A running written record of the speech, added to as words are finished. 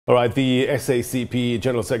All right, the SACP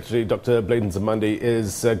General Secretary, Dr. Nzimande,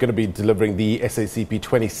 is going to be delivering the SACP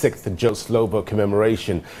 26th Joe Slovo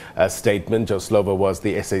commemoration statement. Joe Slovo was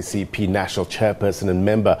the SACP National Chairperson and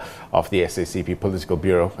member of the SACP Political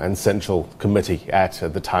Bureau and Central Committee at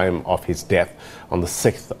the time of his death on the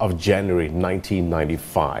 6th of January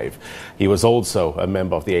 1995. He was also a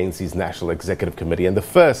member of the ANC's National Executive Committee and the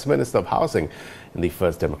first Minister of Housing in the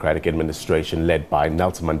first democratic administration led by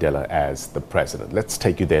Nelson Mandela as the president. Let's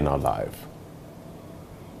take you there now live.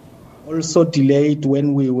 Also delayed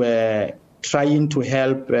when we were trying to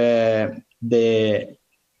help the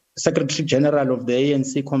Secretary General of the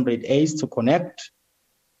ANC, Comrade Ace, to connect.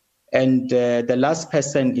 And the last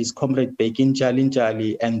person is Comrade Begin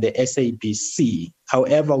Jalinjali and the SABC.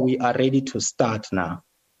 However, we are ready to start now.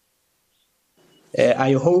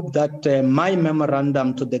 I hope that my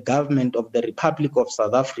memorandum to the government of the Republic of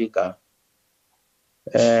South Africa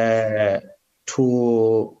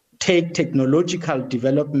to take technological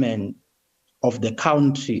development of the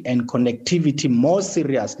country and connectivity more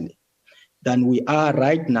seriously than we are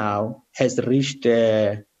right now has reached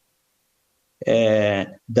the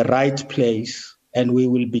right place, and we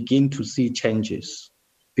will begin to see changes.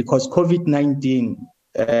 Because COVID-19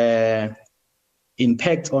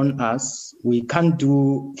 impact on us, we can't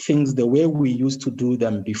do things the way we used to do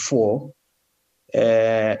them before.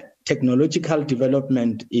 Technological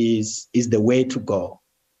development is the way to go.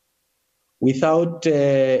 Without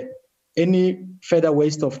any further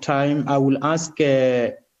waste of time, I will ask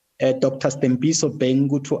Dr. Stempiso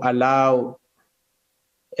Bengu to allow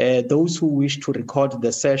those who wish to record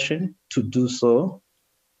the session to do so,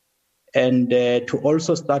 and to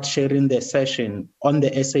also start sharing the session on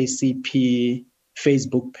the SACP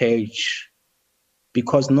Facebook page,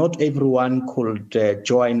 because not everyone could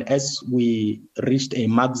join as we reached a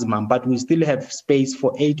maximum, but we still have space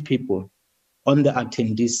for 8 people on the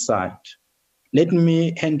attendees side. Let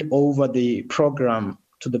me hand over the program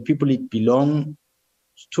to the people it belongs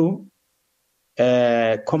to.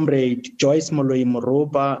 Comrade Joyce Moloi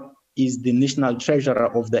Moroba is the National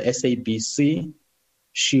Treasurer of the SABC.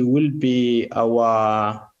 She will be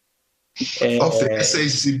our of the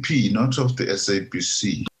SACP, not of the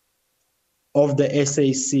SABC. Of the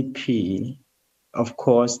SACP, of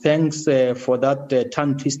course. Thanks for that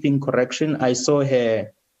tongue-twisting correction. I saw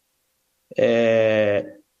her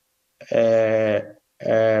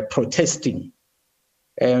protesting.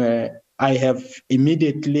 I have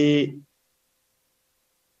immediately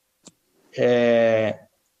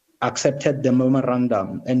accepted the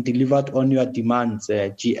memorandum and delivered on your demands,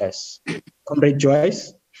 GS. Comrade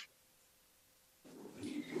Joyce?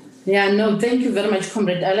 Yeah, no, thank you very much,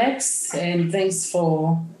 Comrade Alex, and thanks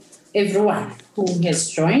for everyone who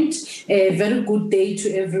has joined. A very good day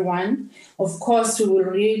to everyone. Of course, we will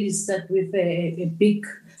really start with a big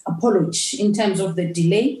apology in terms of the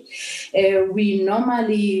delay. We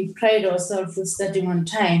normally pride ourselves with starting on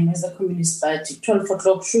time as a Communist Party. 12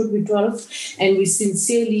 o'clock should be 12, and we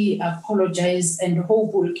sincerely apologize and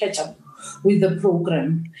hope we'll catch up with the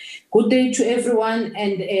program. Good day to everyone,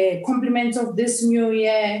 and compliments of this new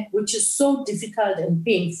year, which is so difficult and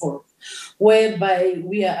painful, whereby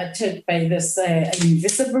we are attacked by this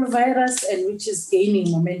invisible virus and which is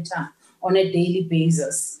gaining momentum on a daily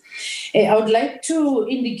basis. I would like to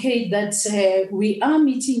indicate that we are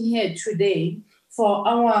meeting here today for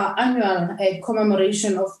our annual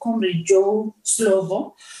commemoration of Comrade Joe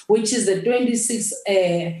Slovo, which is the 26th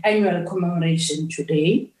annual commemoration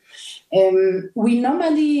today. We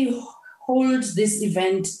normally hold this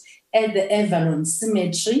event at the Avalon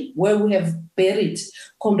Cemetery, where we have buried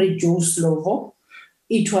Comrade Joe Slovo.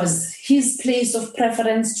 It was his place of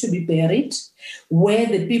preference to be buried, where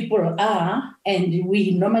the people are, and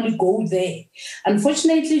we normally go there.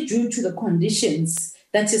 Unfortunately, due to the conditions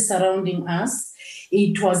that is surrounding us,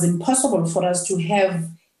 it was impossible for us to have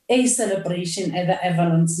a celebration at the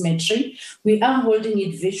Avalon Cemetery. We are holding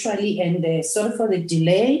it virtually, and sorry for the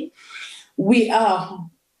delay. We are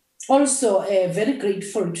also very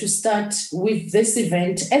grateful to start with this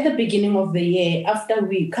event at the beginning of the year after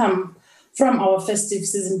we come from our festive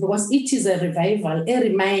season, because it is a revival, a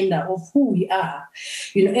reminder of who we are,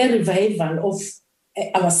 a revival of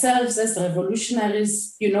ourselves as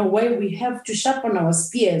revolutionaries, where we have to sharpen our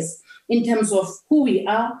spears in terms of who we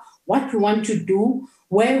are, what we want to do,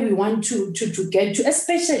 where we want to get to,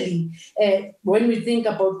 especially when we think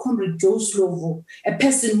about Comrade Joe Slovo, a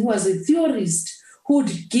person who was a theorist, who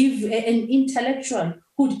would give an intellectual,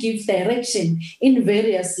 who would give direction in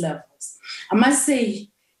various levels. I must say,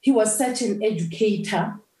 he was such an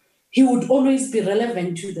educator. He would always be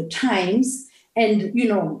relevant to the times. And,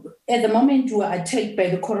 at the moment we were attacked by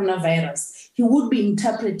the coronavirus, he would be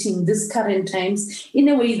interpreting these current times in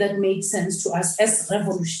a way that made sense to us as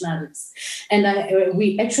revolutionaries. And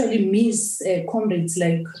we actually miss comrades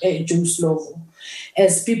like Joe Slovo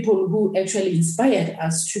as people who actually inspired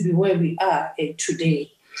us to be where we are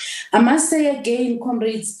today. I must say again,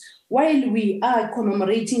 comrades, while we are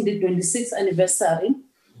commemorating the 26th anniversary,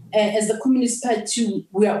 as the Communist Party,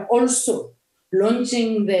 we are also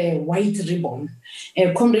launching the white ribbon.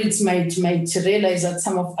 Comrades might realize that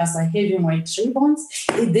some of us are having white ribbons.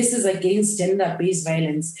 This is against gender-based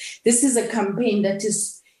violence. This is a campaign that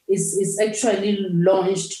is actually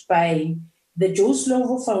launched by the Joe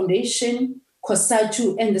Slovo Foundation,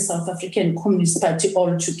 COSATU, and the South African Communist Party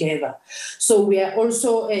all together. So we are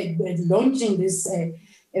also launching this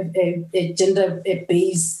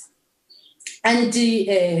gender-based,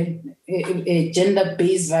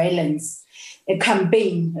 anti-gender-based violence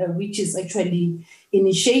campaign, which is actually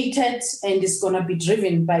initiated and is going to be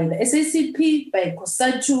driven by the SACP, by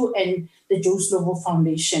COSATU, and the Joe Slovo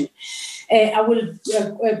Foundation. I will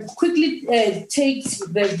quickly take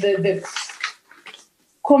the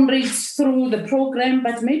comrades through the program,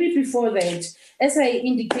 but maybe before that, as I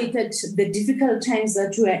indicated, the difficult times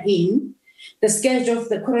that we are in, the scourge of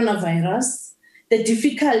the coronavirus, the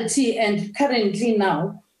difficulty, and currently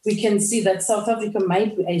now we can see that South Africa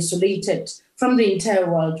might be isolated from the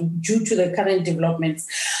entire world due to the current developments.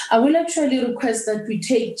 I will actually request that we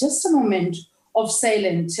take just a moment of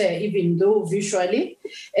silence, even though visually,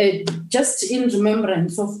 just in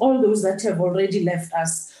remembrance of all those that have already left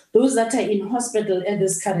us, those that are in hospital at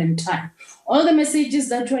this current time. All the messages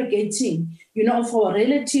that we're getting, of our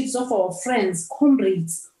relatives, of our friends,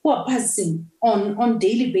 comrades who are passing on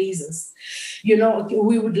daily basis.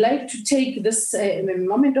 We would like to take this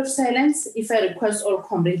moment of silence. If I request all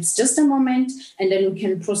comrades, just a moment, and then we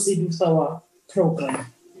can proceed with our program.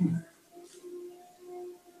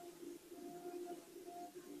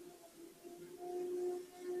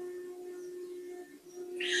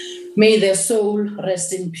 May their soul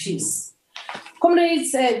rest in peace.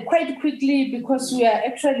 Comrades, quite quickly, because we are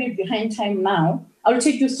actually behind time now, I'll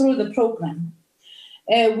take you through the program.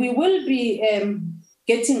 We will be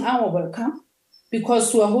getting our welcome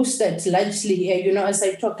because we are hosted largely, as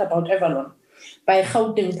I talked about Avalon, by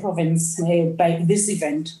Gauteng province by this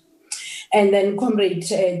event. And then Comrade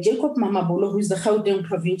Jacob Mamabolo, who is the Gauteng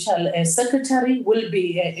provincial secretary, will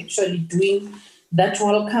be actually doing that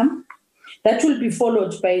welcome. That will be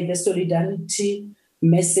followed by the solidarity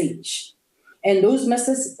message. And those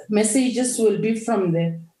messages will be from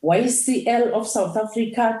the YCL of South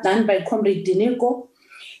Africa, done by Comrade Dineko.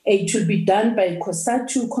 It will be done by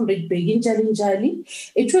COSATU, Comrade Begin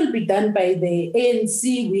Jalinjali. It will be done by the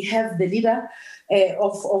ANC. We have the leader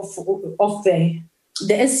of the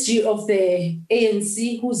SG of the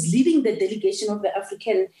ANC, who's leading the delegation of the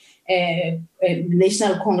African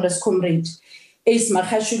National Congress, Comrade Ace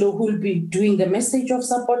Makashulo, who will be doing the message of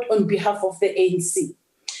support on behalf of the ANC.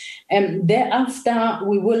 Thereafter,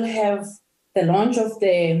 we will have the launch of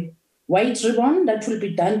the white ribbon that will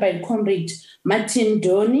be done by Comrade Martin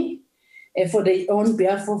Doni on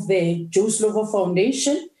behalf of the Joe Slovo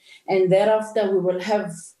Foundation. And thereafter, we will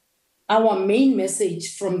have our main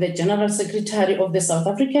message from the General Secretary of the South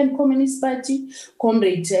African Communist Party,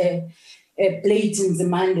 Comrade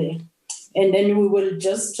Nzimande. And then we will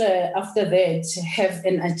just, after that, have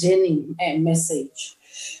an adjourning message.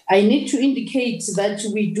 I need to indicate that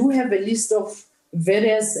we do have a list of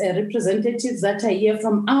various representatives that are here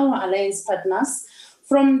from our alliance partners.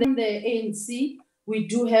 From the ANC, we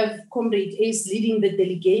do have Comrade Ace leading the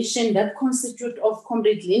delegation that constitutes of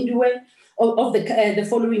Comrade Lindiwe, of the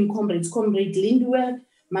following comrades: Comrade Lindiwe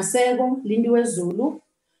Masego, Lindiwe Zulu,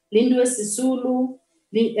 Lindiwe Sisulu,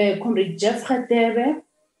 Comrade Jeff Khatebe,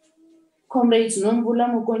 Comrades Nombula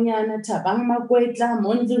Mokonyana, Tabang Makwetla,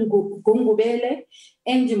 Mondi Gungubele,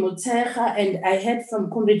 Andy Mutsecha, and I heard from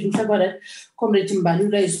Comrade Mshaba that Comrade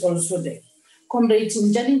Mbalula is also there. Comrade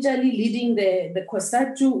Njalinjali leading the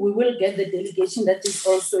COSATU, we will get the delegation that is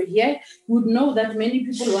also here. You would know that many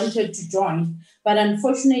people wanted to join, but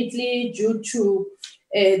unfortunately, due to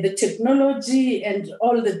the technology and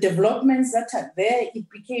all the developments that are there, it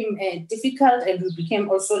became difficult and we became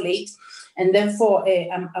also late. And therefore,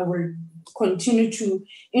 I will continue to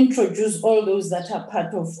introduce all those that are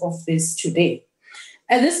part of this today.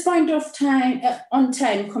 At this point of time, on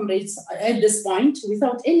time, comrades, at this point,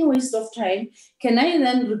 without any waste of time, can I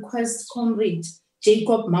then request Comrade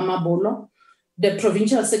Jacob Mamabolo, the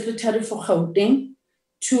Provincial Secretary for Gauteng,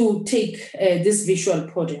 to take this visual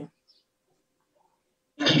podium.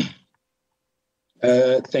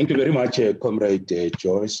 Thank you very much, Comrade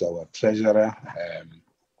Joyce, our treasurer.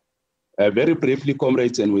 Very briefly,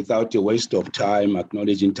 comrades, and without a waste of time,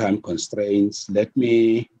 acknowledging time constraints, let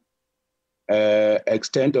me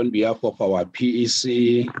extend on behalf of our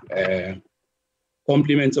PEC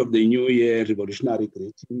compliments of the New Year, revolutionary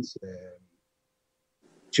greetings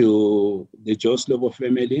to the Joe Slovo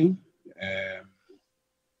family,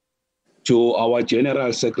 to our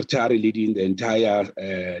General Secretary leading the entire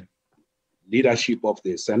leadership of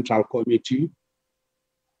the Central Committee,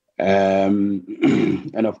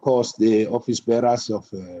 and of course the office bearers of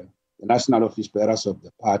the national office bearers of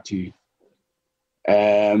the party,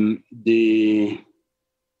 the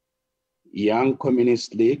Young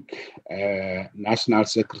Communist League National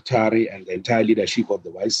Secretary and the entire leadership of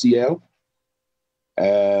the YCL,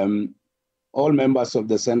 all members of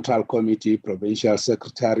the Central Committee, provincial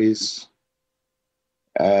secretaries.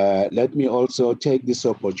 Let me also take this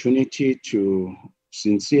opportunity to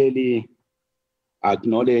sincerely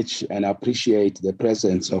acknowledge and appreciate the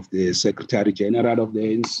presence of the Secretary General of the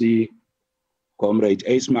ANC, Comrade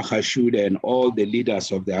Ace Mahashood, and all the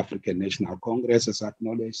leaders of the African National Congress as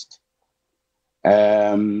acknowledged.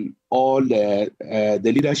 All the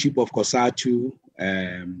leadership of COSATU,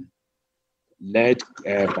 led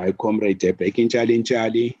by Comrade Bekinjali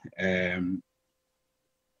Njali,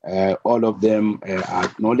 all of them are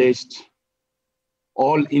acknowledged.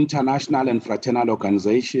 All international and fraternal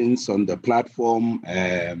organizations on the platform,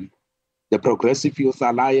 the Progressive Youth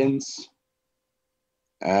Alliance,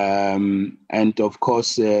 and of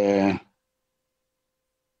course,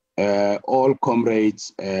 all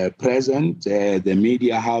comrades present, the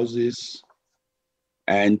media houses,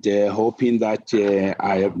 and hoping that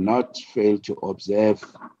I have not failed to observe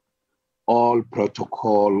all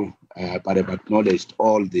protocol, but have acknowledged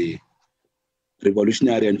all the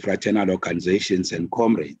revolutionary and fraternal organizations and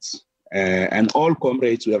comrades, and all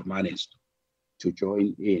comrades who have managed to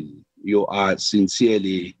join in. You are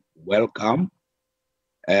sincerely welcome.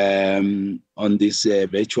 On this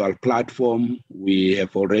virtual platform, we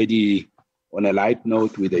have already, on a light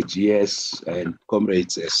note with the GS and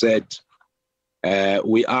comrades said,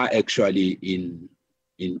 we are actually in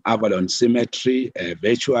Avalon Cemetery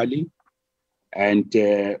virtually,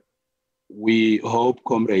 and we hope,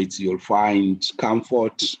 comrades, you'll find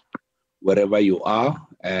comfort wherever you are,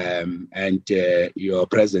 and your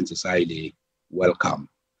presence is highly welcome.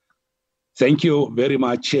 Thank you very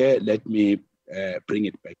much. Let me bring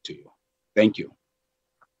it back to you. Thank you.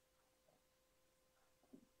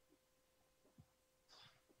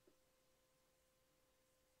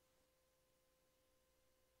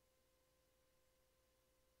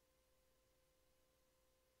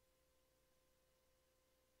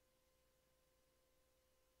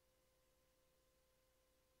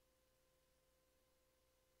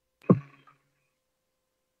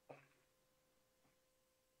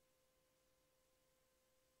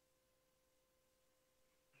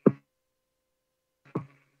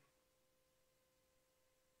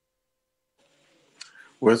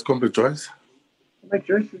 Where's Comrade Joyce? Comrade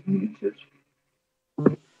Joyce is muted.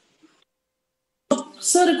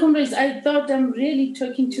 Sorry, comrades, I thought I'm really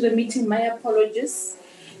talking to the meeting. My apologies.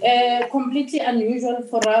 Completely unusual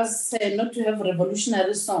for us not to have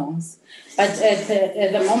revolutionary songs. But at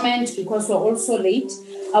the moment, because we're also late,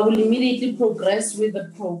 I will immediately progress with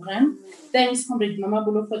the program. Thanks, Comrade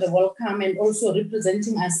Mamabulo, for the welcome and also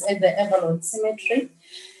representing us at the Avalon Cemetery.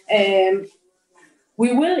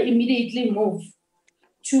 We will immediately move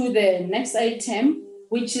to the next item,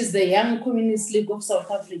 which is the Young Communist League of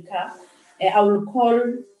South Africa. I will call,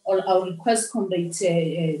 or I'll request Comrade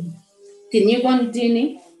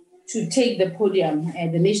Nzimande to take the podium,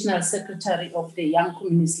 the National Secretary of the Young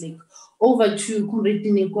Communist League. Over to Comrade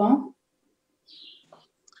Nzimande.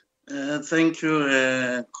 Thank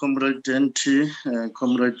you, Comrade Denti,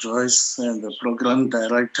 Comrade Joyce, the Program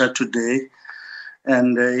Director today.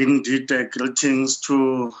 And indeed, greetings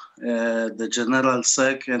to the General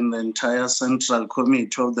Sec and the entire Central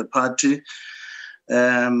Committee of the party,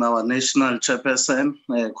 our National Chairperson,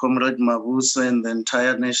 Comrade Mabuse, and the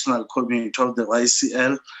entire National Committee of the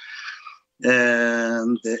YCL,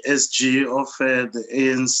 the SG of the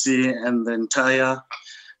ANC, and the entire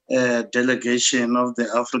delegation of the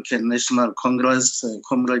African National Congress,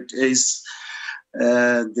 Comrade Ace,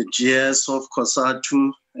 the GS of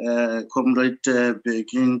COSATU, Comrade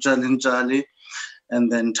Bekinjali Njali, and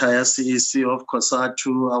the entire CEC of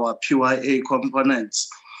COSATU, our PYA components,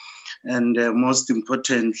 and most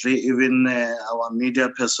importantly, even our media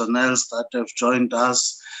personnel that have joined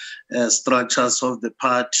us, structures of the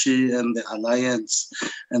party and the alliance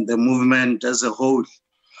and the movement as a whole.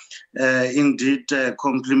 Indeed,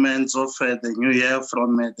 compliments of the new year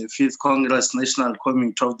from the 5th Congress National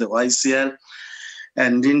Committee of the YCL.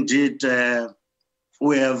 And indeed,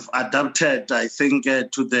 we have adapted, I think,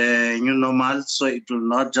 to the new normal. So it will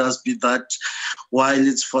not just be that while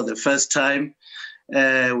it's for the first time,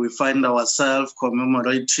 we find ourselves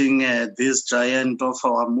commemorating this giant of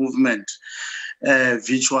our movement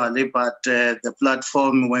virtually, but the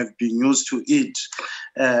platform we've been used to it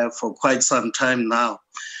for quite some time now.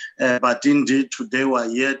 But indeed, today we're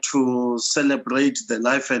here to celebrate the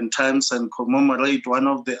life and times and commemorate one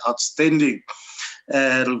of the outstanding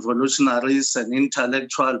revolutionaries and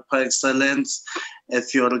intellectual par excellence, a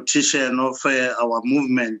theoretician of our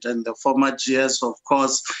movement, and the former GS, of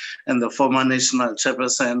course, and the former national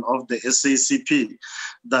chairperson of the SACP,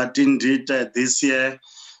 that indeed this year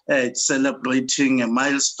it's celebrating a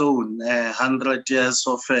milestone, 100 years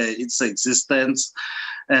of its existence.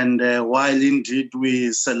 And while indeed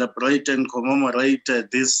we celebrate and commemorate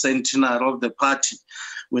this centenary of the party,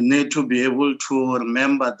 we need to be able to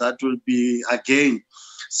remember that we'll be again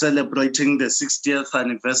celebrating the 60th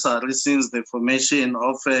anniversary since the formation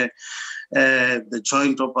of the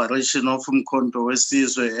joint operation of Umkhonto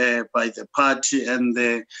weSizwe by the party and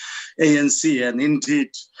the ANC. And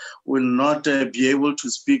indeed, will not be able to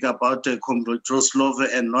speak about Comrade Joe Slovo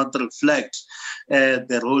and not reflect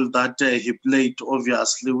the role that he played,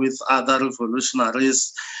 obviously, with other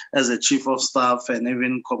revolutionaries as a chief of staff and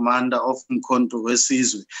even commander of Umkhonto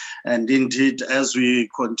weSizwe. And indeed, as we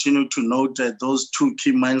continue to note those two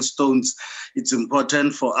key milestones, it's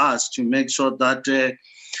important for us to make sure that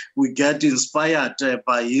we get inspired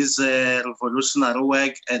by his revolutionary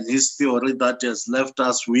work and his theory that has left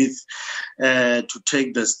us with to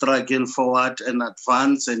take the struggle forward and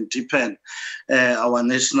advance and deepen our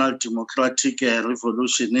national democratic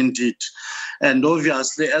revolution indeed. And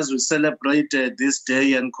obviously, as we celebrate this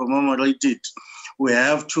day and commemorate it, we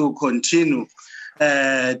have to continue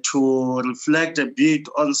to reflect a bit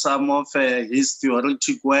on some of his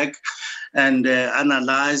theoretic work and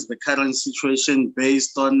analyze the current situation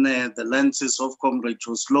based on the lenses of Comrade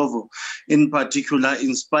Joe Slovo, in particular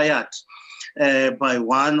inspired by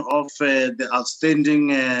one of the outstanding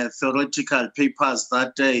theoretical papers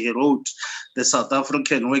that he wrote, The South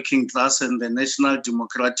African Working Class and the National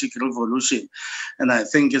Democratic Revolution. And I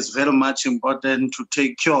think it's very much important to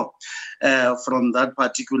take care from that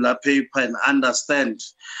particular paper and understand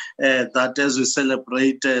that as we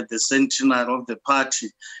celebrate the centenary of the party,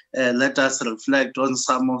 let us reflect on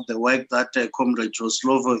some of the work that Comrade Joe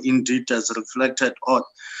Slovo indeed has reflected on.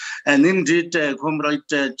 And indeed, Comrade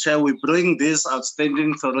Chair, we bring this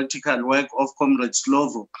outstanding theoretical work of Comrade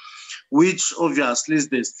Slovo, which obviously is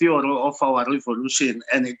the theory of our revolution,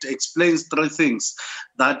 and it explains three things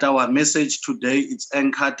that our message today is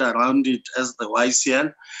anchored around it as the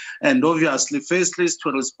YCL. And obviously, firstly, is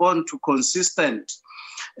to respond to consistent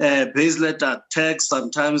baseless attacks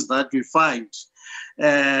sometimes that we find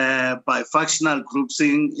by factional groups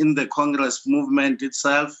in the Congress movement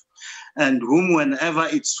itself, and whom, whenever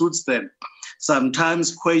it suits them,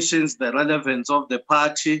 sometimes questions the relevance of the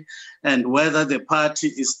party and whether the party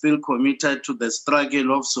is still committed to the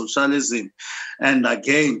struggle of socialism. And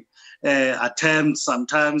again, attempts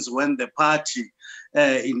sometimes when the party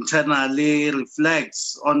internally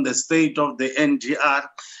reflects on the state of the NDR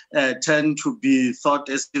tend to be thought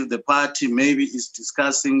as if the party maybe is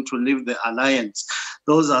discussing to leave the alliance.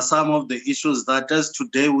 Those are some of the issues that as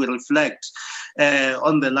today we reflect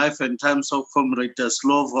on the life and times of Comrade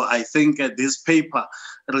Slovo. I think this paper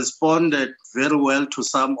responded very well to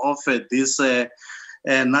some of these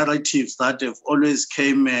narratives that have always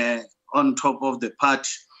came on top of the party.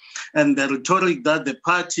 And the rhetoric that the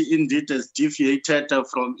party indeed has deviated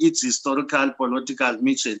from its historical political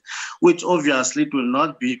mission, which obviously it will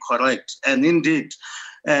not be correct. And indeed,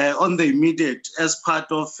 on the immediate, as part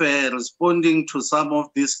of responding to some of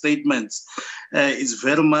these statements, it's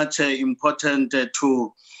very much important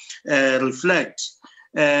to reflect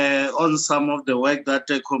on some of the work that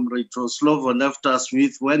Comrade Joe Slovo left us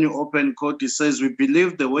with. When you open quote, he says, "We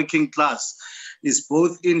believe the working class is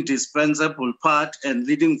both indispensable part and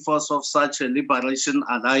leading force of such a liberation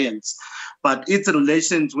alliance, but its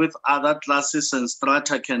relations with other classes and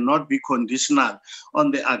strata cannot be conditional on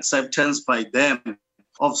the acceptance by them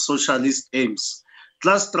of socialist aims.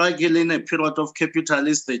 Class struggle in a period of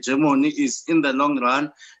capitalist hegemony is, in the long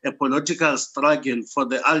run, a political struggle for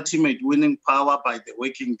the ultimate winning power by the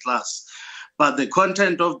working class. But the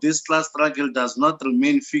content of this class struggle does not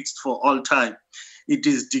remain fixed for all time. It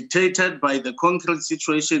is dictated by the concrete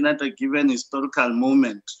situation at a given historical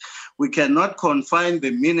moment. We cannot confine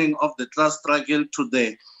the meaning of the class struggle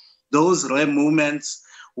to those rare moments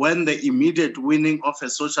when the immediate winning of a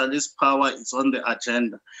socialist power is on the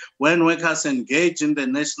agenda, when workers engage in the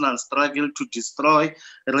national struggle to destroy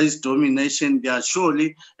race domination, they are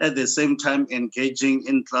surely at the same time engaging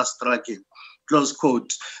in class struggle. Close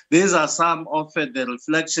quote. These are some of the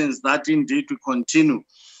reflections that indeed we continue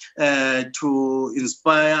to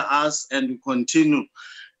inspire us, and we continue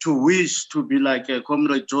to wish to be like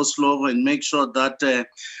Comrade Joe Slovo and make sure that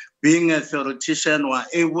being a theoretician, we are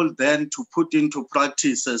able then to put into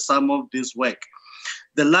practice some of this work.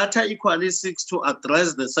 The latter equally seeks to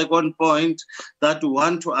address the second point that we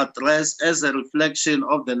want to address as a reflection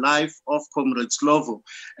of the life of Comrade Slovo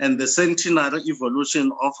and the centenary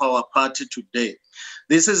evolution of our party today.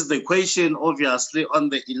 This is the question, obviously, on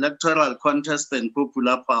the electoral contest and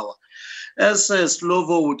popular power. As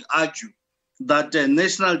Slovo would argue, that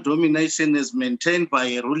national domination is maintained by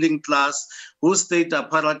a ruling class whose state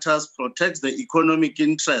apparatus protects the economic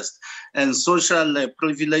interest and social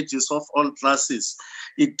privileges of all classes.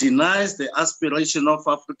 It denies the aspiration of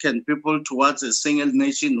African people towards a single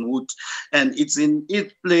nationhood, and it's in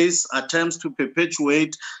its place attempts to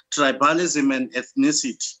perpetuate tribalism and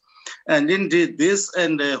ethnicity. And indeed, this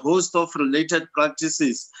and a host of related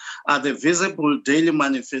practices are the visible daily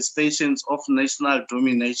manifestations of national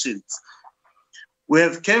dominations. We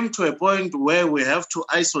have come to a point where we have to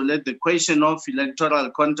isolate the question of electoral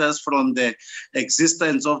contest from the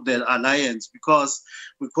existence of the alliance, because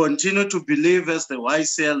we continue to believe as the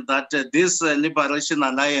YCL that this Liberation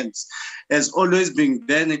Alliance has always been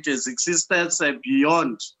there. It has existed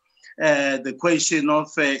beyond the question of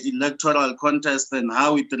electoral contest and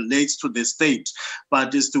how it relates to the state,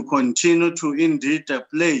 but is to continue to indeed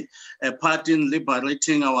play a part in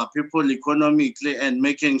liberating our people economically and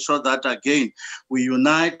making sure that, again, we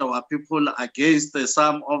unite our people against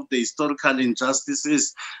some of the historical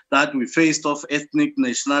injustices that we faced of ethnic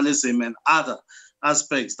nationalism and other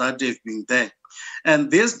aspects that have been there. And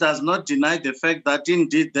this does not deny the fact that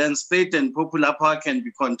indeed then state and popular power can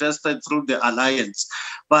be contested through the alliance.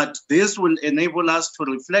 But this will enable us to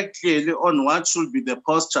reflect clearly on what should be the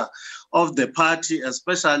posture of the party,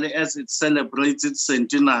 especially as it celebrates its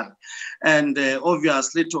centenary. And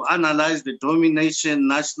obviously to analyze the domination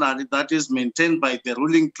nationally that is maintained by the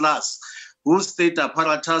ruling class, whose state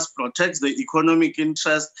apparatus protects the economic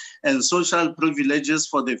interest and social privileges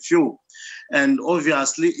for the few. And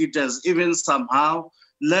obviously, it has even somehow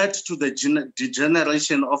led to the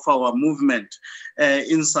degeneration of our movement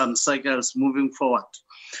in some circles moving forward.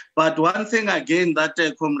 But one thing again that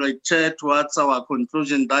Comrade Chair, towards our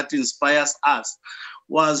conclusion, that inspires us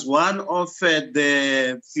was one of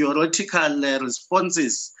the theoretical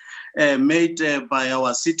responses made by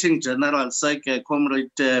our sitting General Sec,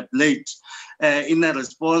 Comrade Blade, in a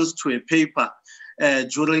response to a paper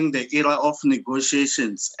during the era of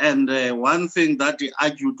negotiations. And one thing that he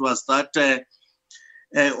argued was that,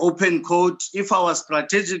 open quote, if our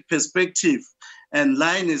strategic perspective and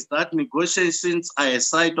line is that negotiations are a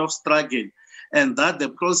site of struggle and that the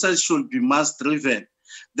process should be mass-driven,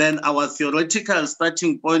 then our theoretical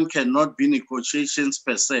starting point cannot be negotiations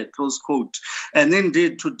per se, close quote. And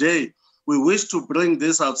indeed, today, we wish to bring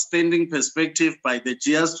this outstanding perspective by the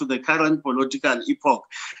GS to the current political epoch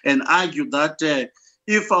and argue that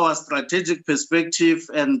if our strategic perspective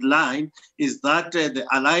and line is that the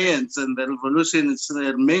alliance and the revolution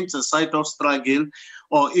remains a site of struggle,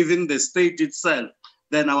 or even the state itself,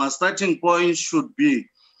 then our starting point should be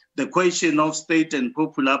the question of state and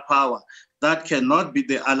popular power. That cannot be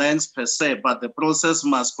the alliance per se, but the process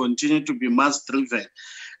must continue to be mass-driven.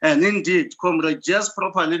 And indeed, Comrade just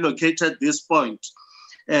properly located this point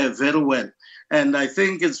very well. And I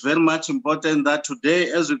think it's very much important that today,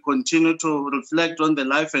 as we continue to reflect on the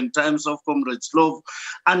life and times of Comrade Slovo,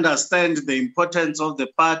 understand the importance of the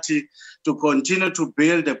party to continue to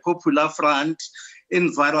build a popular front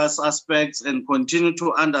in various aspects and continue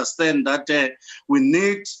to understand that we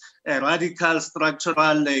need a radical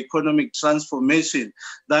structural economic transformation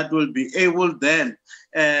that will be able then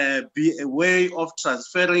be a way of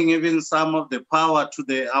transferring even some of the power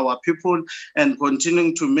to our people and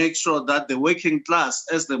continuing to make sure that the working class,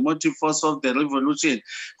 as the motive force of the revolution,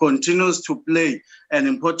 continues to play an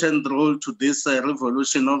important role to this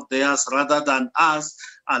revolution of theirs, rather than us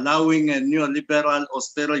allowing a neoliberal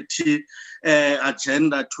austerity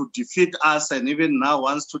agenda to defeat us and even now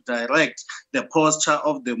wants to direct the posture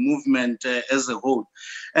of the movement as a whole.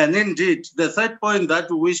 And indeed, the third point that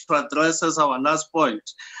we wish to address as our last point,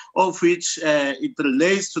 of which it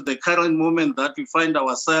relates to the current moment that we find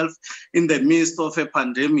ourselves in the midst of a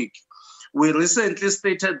pandemic. We recently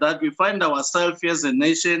stated that we find ourselves as a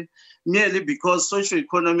nation merely because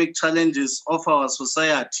socio-economic challenges of our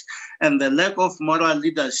society and the lack of moral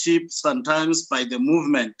leadership, sometimes by the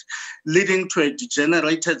movement, leading to a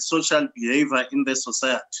degenerated social behavior in the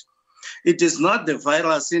society. It is not the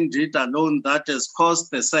virus indeed alone that has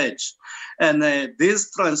caused the surge. And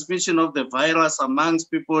this transmission of the virus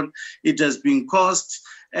amongst people, it has been caused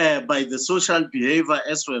by the social behavior,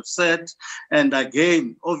 as we have said. And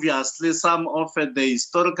again, obviously, some of the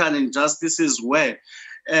historical injustices where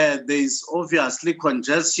there is obviously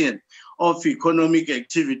congestion of economic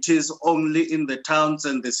activities only in the towns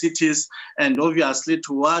and the cities, and obviously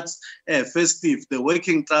towards festive, the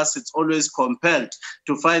working class is always compelled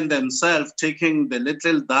to find themselves taking the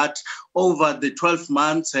little that over the 12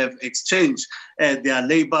 months have exchanged their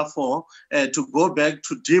labor for to go back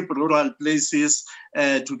to deep rural places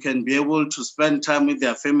to can be able to spend time with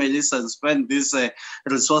their families and spend these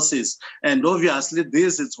resources. And obviously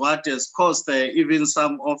this is what has caused even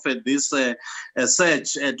some of this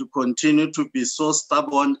surge to continue to be so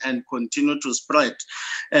stubborn and continue to spread.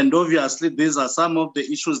 And obviously these are some of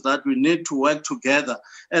the issues that we need to work together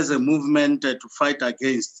as a movement to fight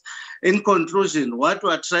against. In conclusion, what we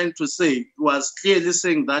are trying to say was clearly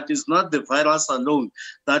saying that it's not the virus alone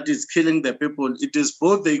that is killing the people. It is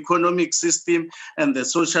both the economic system and the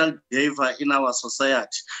social behavior in our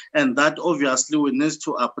society. And that obviously we need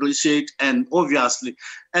to appreciate, and obviously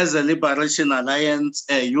as a Liberation Alliance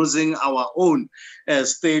using our own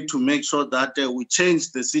state to make sure that we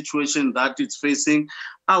change the situation that it's facing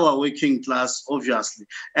our working class, obviously,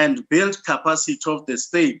 and build capacity of the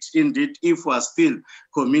state, indeed, if we are still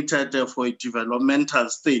committed for a developmental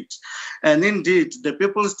state. And indeed, the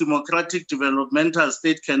People's Democratic Developmental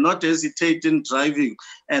State cannot hesitate in driving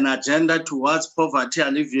an agenda towards poverty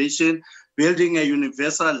alleviation, building a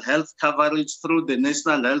universal health coverage through the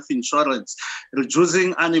national health insurance,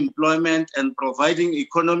 reducing unemployment and providing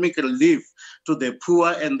economic relief to the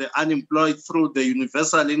poor and the unemployed through the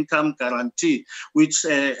universal income guarantee, which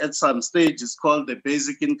at some stage is called the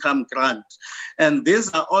basic income grant. And these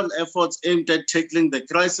are all efforts aimed at tackling the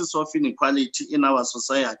crisis of inequality in our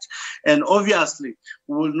society. And obviously,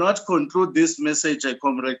 we will not conclude this message,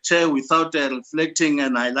 Comrade Chair, without reflecting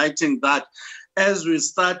and highlighting that as we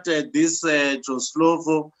started this Joe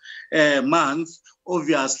Slovo month,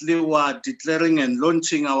 obviously we are declaring and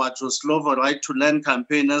launching our Joe Slovo Right to Learn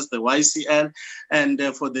campaign as the YCL. And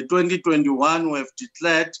for the 2021, we have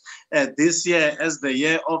declared this year as the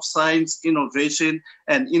year of science, innovation,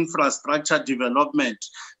 and infrastructure development,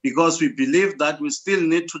 because we believe that we still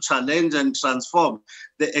need to challenge and transform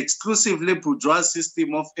the exclusively bourgeois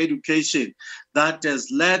system of education that has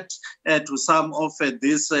led to some of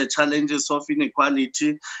these challenges of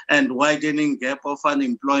inequality and widening gap of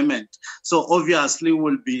unemployment. So obviously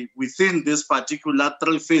we'll be within these particular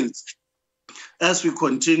three fields as we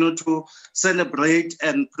continue to celebrate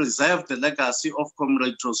and preserve the legacy of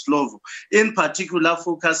Comrade Joe Slovo, in particular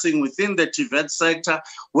focusing within the TVET sector,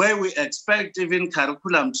 where we expect even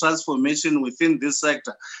curriculum transformation within this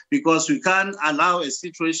sector, because we can't allow a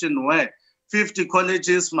situation where 50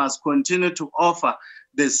 colleges must continue to offer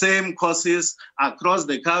the same courses across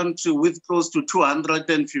the country with close to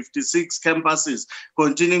 256 campuses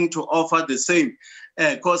continuing to offer the same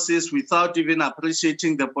courses without even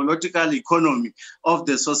appreciating the political economy of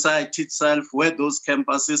the society itself where those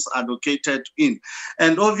campuses are located in.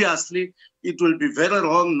 And obviously, it will be very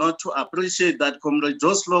wrong not to appreciate that Comrade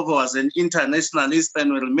Joe Slovo was an internationalist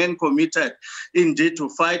and will remain committed indeed to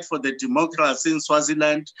fight for the democracy in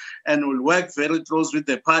Swaziland, and will work very close with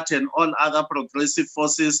the party and all other progressive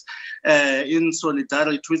forces in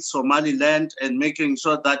solidarity with Somaliland, and making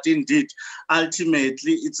sure that indeed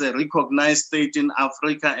ultimately it's a recognized state in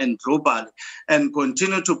Africa and globally, and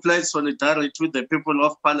continue to pledge solidarity with the people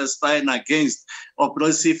of Palestine against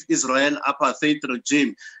oppressive Israel apartheid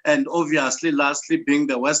regime, and obviously lastly being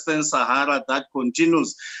the Western Sahara that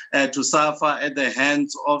continues to suffer at the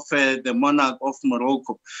hands of the monarch of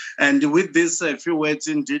Morocco. And with these few words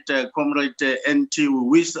indeed, Comrade NT, we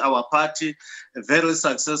wish our party a very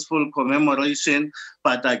successful commemoration,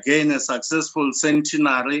 but again a successful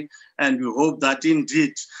centenary, and we hope that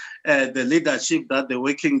indeed the leadership that the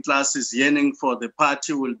working class is yearning for the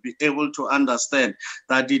party will be able to understand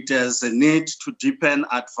that it has a need to deepen,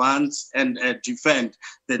 advance, and defend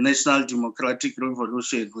the National Democratic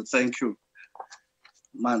Revolution. We thank you.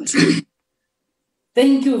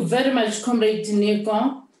 Thank you very much, Comrade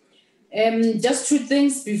Nico. Just two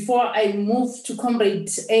things before I move to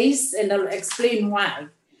Comrade Ace, and I'll explain why.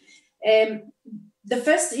 The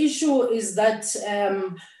first issue is that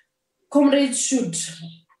comrades should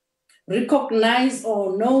recognize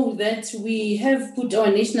or know that we have put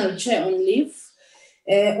our national chair on leave.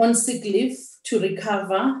 on sick leave to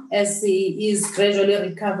recover, as he is gradually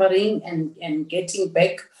recovering and getting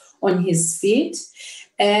back on his feet.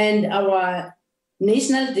 And our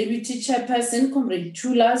National Deputy Chairperson, Comrade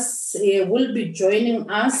Tulas, will be joining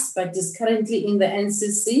us, but is currently in the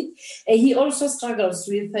NCC. He also struggles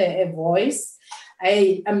with a voice.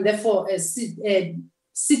 I am therefore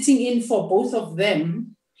sitting in for both of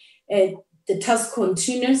them. The task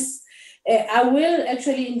continues. I will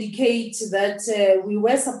actually indicate that we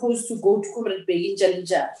were supposed to go to Comrade Begin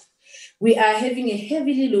Jalinja. We are having a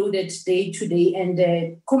heavily loaded day today,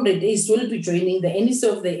 and Comrade Ace will be joining the NEC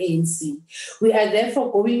of the ANC. We are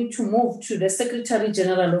therefore going to move to the Secretary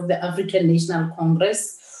General of the African National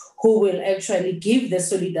Congress, who will actually give the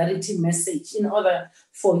solidarity message in order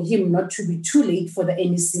for him not to be too late for the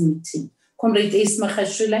NEC meeting. Comrade Ace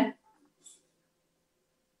Magashule.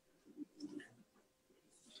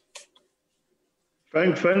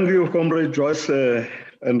 Thank you, Comrade Joyce,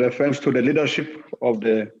 and thanks to the leadership of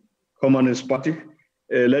the Communist Party.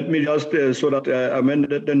 Let me just, so that I'm in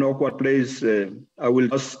an awkward place, I will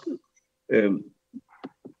just thank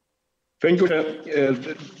you,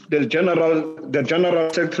 the General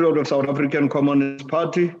Secretary of the South African Communist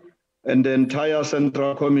Party and the entire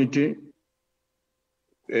Central Committee,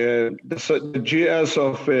 the GS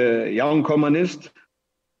of Young Communists,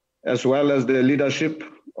 as well as the leadership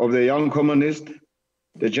of the Young Communists,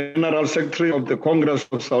 the General Secretary of the Congress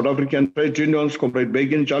of South African Trade Unions, Comrade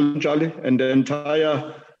Begin Jalinja, and the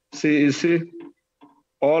entire CEC,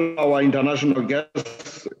 all our international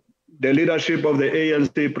guests, the leadership of the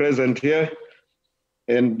ANC present here,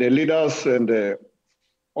 and the leaders and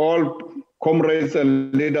all comrades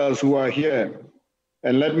and leaders who are here.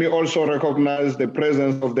 And let me also recognize the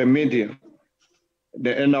presence of the media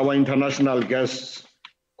and our international guests,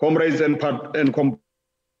 comrades and compatriots.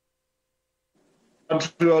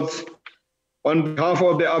 On behalf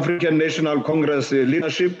of the African National Congress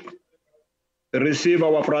leadership, receive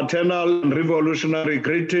our fraternal and revolutionary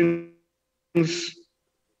greetings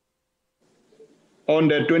on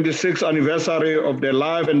the 26th anniversary of the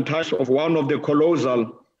life and times of one of the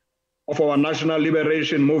colossal of our national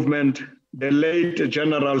liberation movement, the late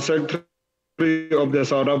General Secretary of the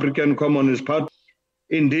South African Communist Party.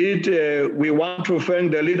 Indeed, we want to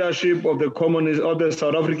thank the leadership of the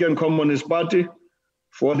South African Communist Party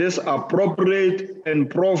for this appropriate and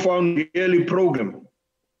profound yearly program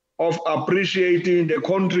of appreciating the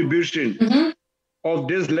contribution of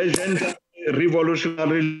this legendary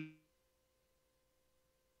revolutionary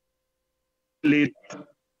leader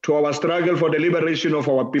to our struggle for the liberation of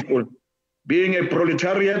our people. Being a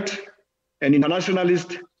proletariat and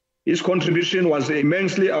internationalist, his contribution was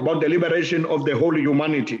immensely about the liberation of the whole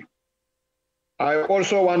humanity. I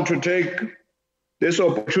also want to take this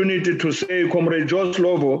opportunity to say Comrade Joe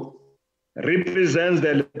Slovo represents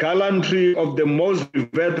the gallantry of the most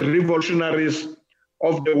revered revolutionaries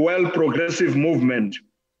of the world progressive movement.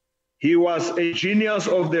 He was a genius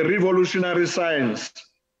of the revolutionary science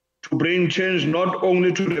to bring change not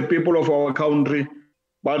only to the people of our country,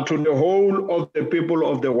 but to the whole of the people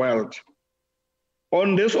of the world.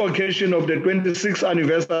 On this occasion of the 26th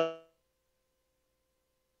anniversary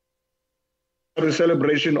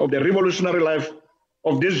celebration of the revolutionary life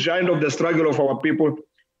of this giant of the struggle of our people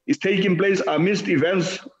is taking place amidst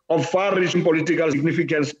events of far-reaching political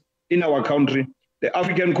significance in our country, the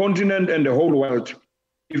African continent, and the whole world.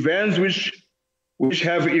 Events which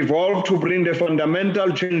have evolved to bring the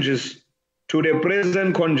fundamental changes to the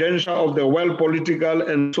present conjuncture of the world political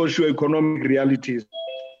and socio-economic realities.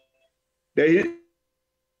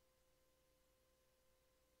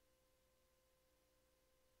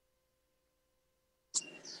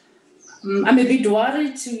 I'm a bit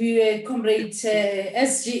worried. Comrade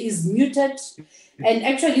SG is muted, and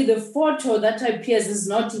actually the photo that appears is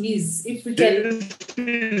not his. If we can. This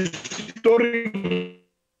historic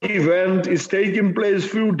event is taking place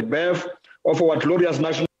through the birth of our glorious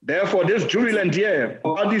national. Therefore, this jubilant year,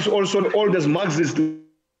 our party is also the oldest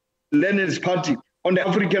Marxist-Leninist party on the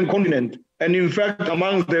African continent, and in fact,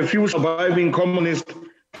 among the few surviving communist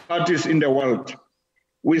parties in the world.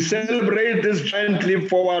 We celebrate this giant leap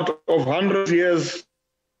forward of 100 years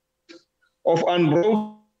of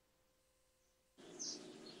unbroken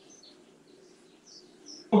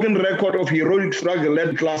record of heroic struggle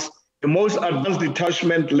led class, the most advanced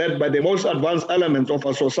detachment led by the most advanced elements of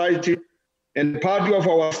our society and party of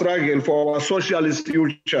our struggle for our socialist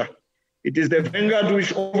future. It is the vanguard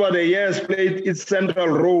which over the years played its central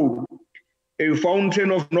role, a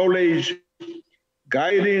fountain of knowledge,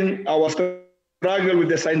 guiding our struggle with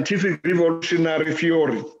the scientific revolutionary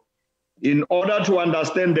theory in order to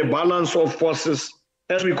understand the balance of forces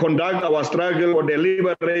as we conduct our struggle for the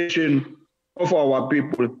liberation of our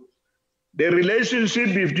people. The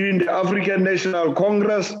relationship between the African National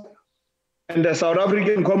Congress and the South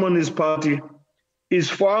African Communist Party is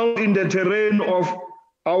found in the terrain of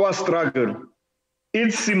our struggle.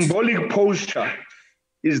 Its symbolic posture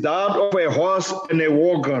is that of a horse and a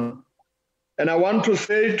wagon. And I want to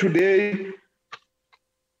say today,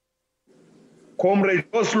 Comrade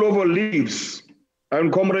Joe Slovo lives,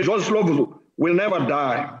 and Comrade Joe Slovo will never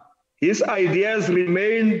die. His ideas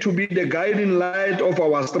remain to be the guiding light of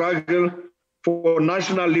our struggle for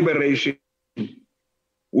national liberation.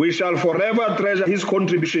 We shall forever treasure his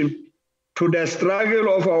contribution to the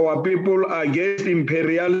struggle of our people against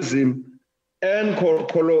imperialism and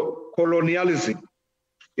colonialism.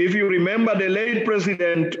 If you remember the late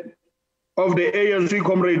president of the ANC,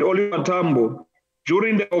 Comrade Oliver Tambo,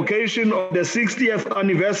 during the occasion of the 60th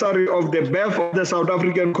anniversary of the birth of the South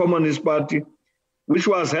African Communist Party, which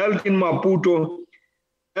was held in Maputo,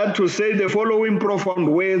 had to say the following profound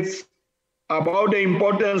words about the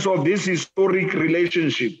importance of this historic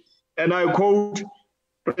relationship. And I quote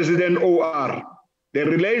President OR, "The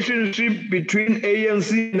relationship between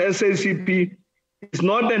ANC and SACP is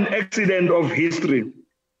not an accident of history,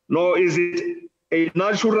 nor is it a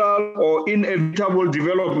natural or inevitable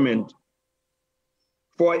development.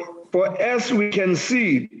 For as we can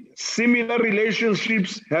see, similar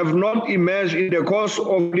relationships have not emerged in the course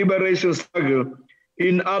of liberation struggle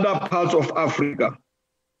in other parts of Africa.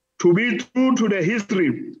 To be true to the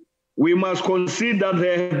history, we must concede that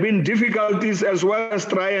there have been difficulties as well as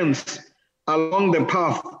triumphs along the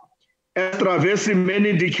path. As traversing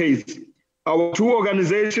many decades, our two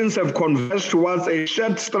organizations have converged towards a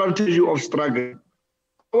shared strategy of struggle.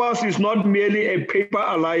 Ours is not merely a paper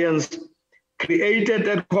alliance created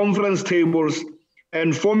at conference tables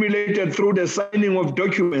and formulated through the signing of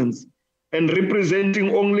documents and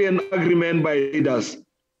representing only an agreement by leaders.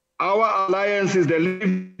 Our alliance is the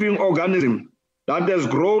living organism that has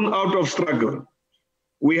grown out of struggle.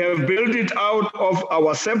 We have built it out of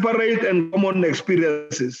our separate and common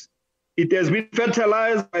experiences. It has been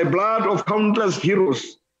fertilized by blood of countless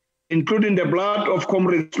heroes, including the blood of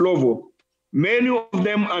Comrade Slovo. Many of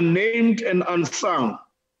them are named and unsung.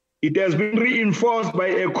 It has been reinforced by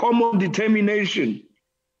a common determination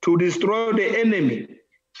to destroy the enemy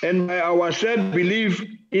and by our shared belief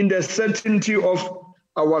in the certainty of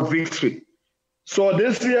our victory. So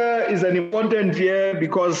this year is an important year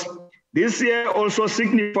because this year also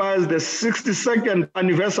signifies the 62nd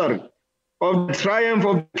anniversary of the triumph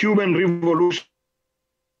of the Cuban Revolution.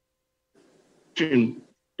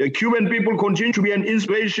 The Cuban people continue to be an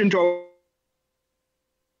inspiration to our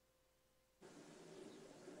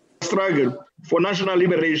struggle for national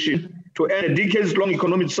liberation, to end decades-long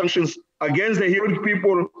economic sanctions against the heroic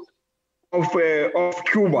people of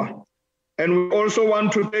Cuba. And we also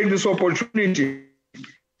want to take this opportunity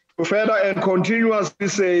to further and continuously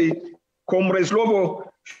say, Comrade Slovo,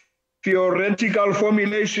 theoretical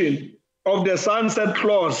formulation of the sunset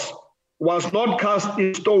clause was not cast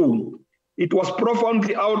in stone. It was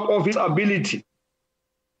profoundly out of his ability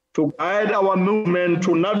to guide our movement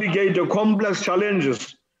to navigate the complex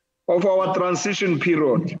challenges of our transition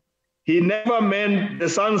period. He never meant the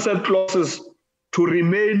sunset clauses to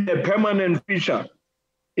remain a permanent feature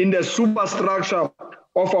in the superstructure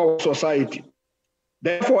of our society.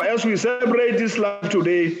 Therefore, as we celebrate this life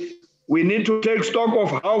today, we need to take stock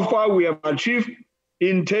of how far we have achieved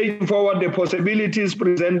in taking forward the possibilities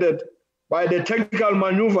presented by the technical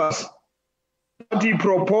maneuvers that he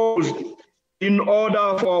proposed in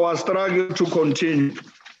order for our struggle to continue.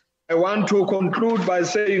 I want to conclude by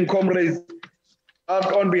saying, comrades, that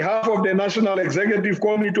on behalf of the National Executive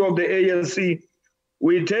Committee of the ANC,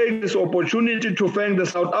 we take this opportunity to thank the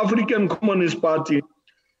South African Communist Party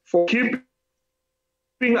for keeping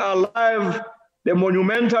alive the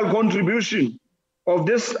monumental contribution of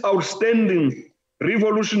this outstanding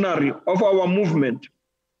revolutionary of our movement.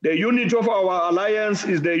 The unity of our alliance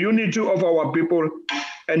is the unity of our people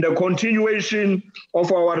and the continuation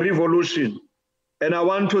of our revolution. And I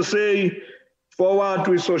want to say, forward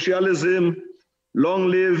with socialism, long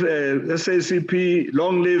live SACP,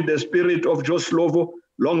 long live the spirit of Joe Slovo,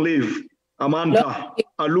 long live Amanda,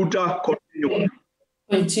 Aluta, continue.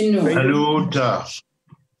 Aluta.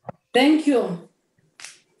 Thank you.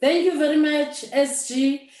 Thank you very much,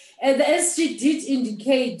 SG. The SG did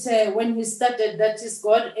indicate when he started that he's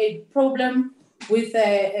got a problem with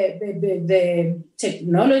the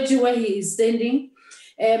technology where he is standing.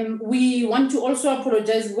 We want to also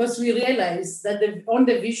apologize because we realize that on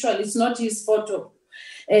the visual, it's not his photo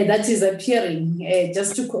that is appearing,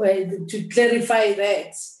 just to clarify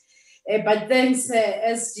that. But thanks,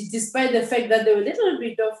 as despite the fact that there were a little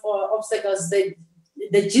bit of obstacles, the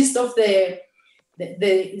gist of the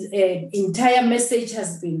entire message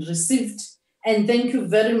has been received. And thank you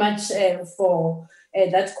very much for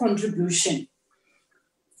that contribution.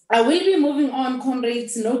 I will be moving on,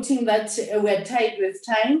 comrades, noting that we are tied with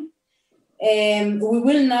time. We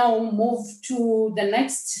will now move to the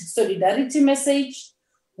next solidarity message,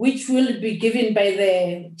 which will be given by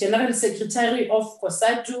the General Secretary of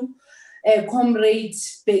COSATU, Comrade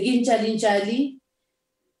Bheki Ntshali.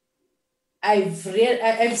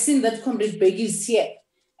 I've seen that Comrade Bheki is here,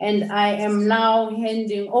 and I am now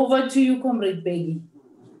handing over to you, Comrade Bheki.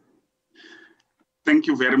 Thank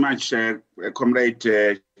you very much,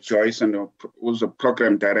 Comrade Joyce, and also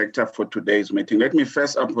Program Director for today's meeting. Let me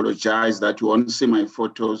first apologize that you won't see my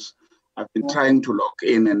photos. I've been trying to log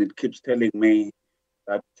in, and it keeps telling me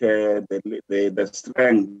that the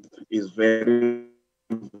strength is very,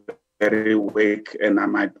 very weak, and I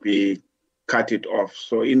might be cut it off.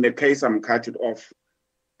 So in the case I'm cut it off,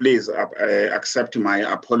 please accept my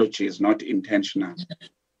apologies, not intentional.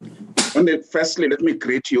 Firstly, let me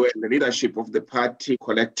greet you and the leadership of the party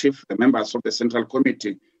collective, the members of the Central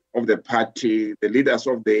Committee of the party, the leaders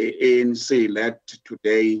of the ANC, led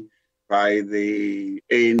today by the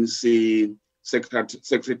ANC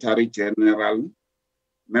Secretary General,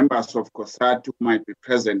 members of COSATU who might be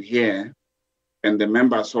present here, and the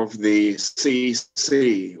members of the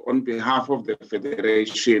CEC. On behalf of the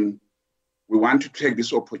Federation, we want to take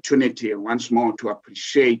this opportunity once more to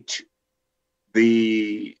appreciate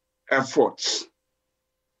the efforts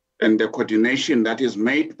and the coordination that is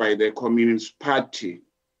made by the Communist Party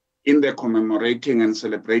in the commemorating and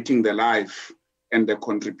celebrating the life and the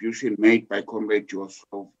contribution made by Comrade Joe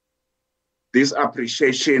Slovo. This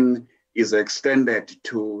appreciation is extended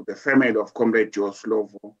to the family of Comrade Joe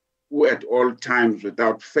Slovo, who at all times,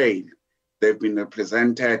 without fail, they've been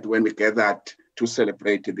represented when we gathered to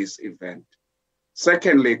celebrate this event.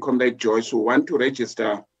 Secondly, Comrade Joyce, we want to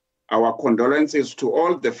register our condolences to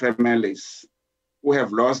all the families who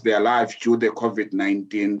have lost their lives due to the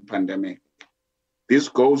COVID-19 pandemic. This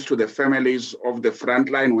goes to the families of the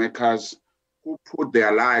frontline workers who put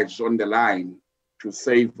their lives on the line to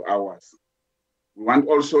save ours. We want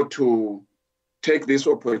also to take this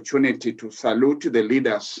opportunity to salute the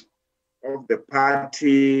leaders of the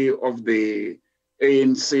party, of the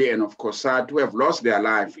ANC, and of COSATU who have lost their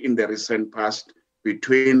life in the recent past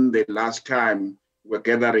between the last time we're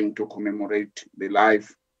gathering to commemorate the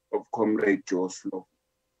life of Comrade Joe Slovo.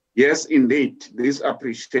 Yes, indeed, this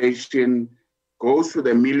appreciation goes to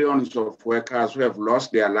the millions of workers who have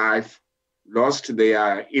lost their life, lost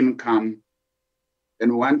their income,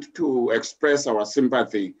 and want to express our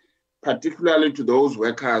sympathy, particularly to those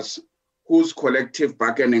workers whose collective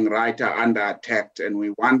bargaining rights are under attack. And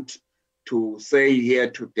we want to say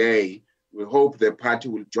here today, we hope the party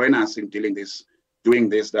will join us in doing this,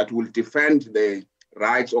 that will defend the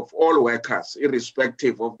rights of all workers,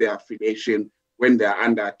 irrespective of their affiliation, when they are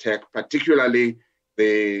under attack, particularly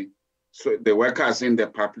the workers in the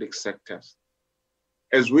public sectors.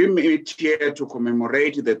 As we meet here to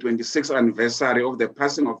commemorate the 26th anniversary of the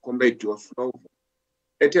passing of Comrade Joe Slovo,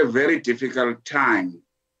 at a very difficult time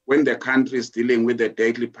when the country is dealing with the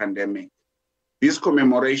deadly pandemic, this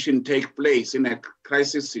commemoration takes place in a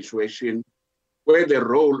crisis situation where the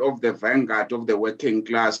role of the vanguard of the working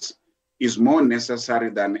class is more necessary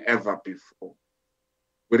than ever before.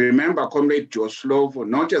 We remember Comrade Joe Slovo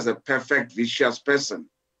not as a perfect, vicious person,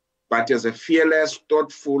 but as a fearless,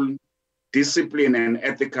 thoughtful, disciplined, and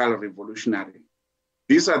ethical revolutionary.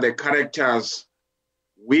 These are the characters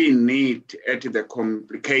we need at the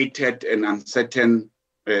complicated and uncertain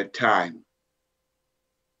time.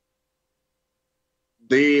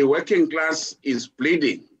 The working class is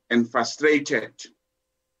bleeding and frustrated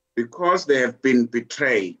because they have been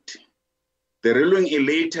betrayed. The ruling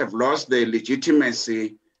elite have lost their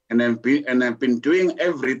legitimacy and have been doing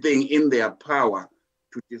everything in their power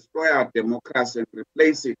to destroy our democracy and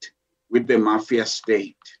replace it with the mafia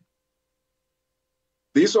state.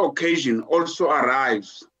 This occasion also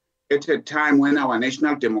arrives at a time when our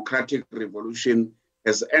national democratic revolution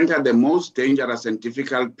has entered the most dangerous and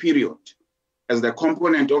difficult period. As the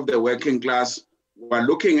component of the working class, we are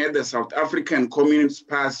looking at the South African Communist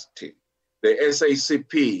Party, the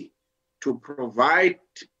SACP, to provide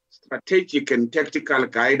strategic and tactical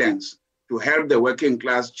guidance to help the working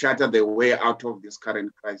class charter their way out of this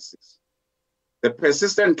current crisis. The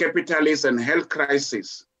persistent capitalist and health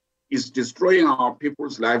crisis is destroying our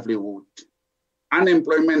people's livelihood.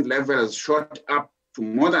 Unemployment levels shot up to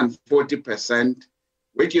more than 40%,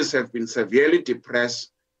 wages have been severely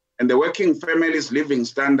depressed, and the working family's living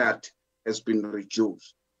standard has been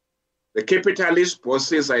reduced. The capitalist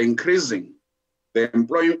bosses are increasing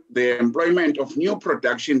the employment of new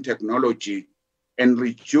production technology and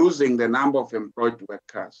reducing the number of employed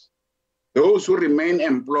workers. Those who remain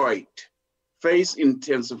employed face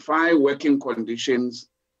intensified working conditions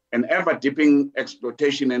and ever-deepening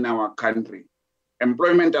exploitation in our country.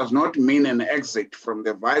 Employment does not mean an exit from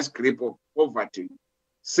the vice grip of poverty,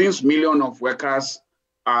 since millions of workers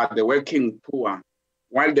are the working poor,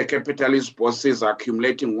 while the capitalist bosses are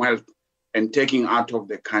accumulating wealth and taking out of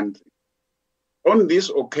the country. On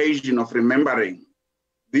this occasion of remembering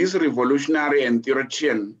this revolutionary and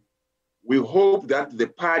theologian, we hope that the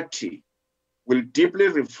party will deeply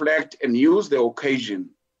reflect and use the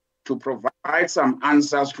occasion to provide some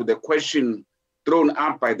answers to the question thrown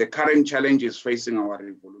up by the current challenges facing our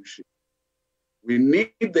revolution. We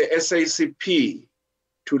need the SACP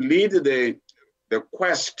to lead the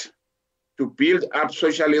quest to build up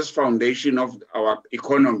socialist foundation of our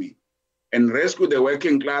economy and rescue the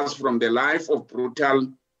working class from the life of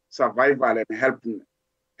brutal survival and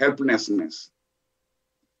helplessness.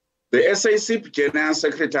 The SACP General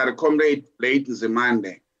Secretary, Comrade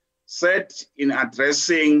Nzimande, said in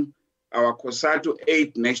addressing our COSATU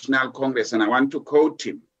 8 National Congress, and I want to quote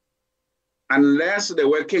him, "Unless the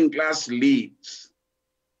working class leads,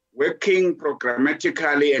 working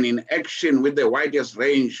programmatically and in action with the widest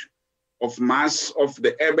range of mass of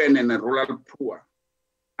the urban and the rural poor,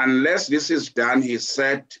 unless this is done," he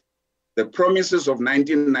said, "the promises of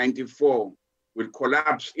 1994 will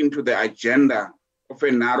collapse into the agenda of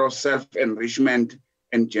a narrow self-enrichment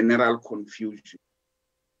and general confusion."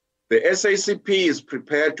 The SACP is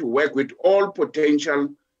prepared to work with all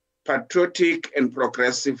potential patriotic and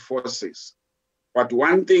progressive forces. But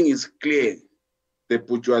one thing is clear, the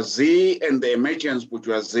bourgeoisie and the emergence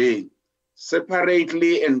bourgeoisie,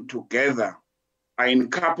 separately and together, are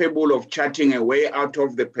incapable of charting a way out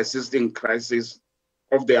of the persisting crisis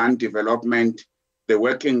of the undevelopment the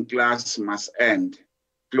working class must end,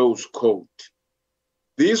 close quote.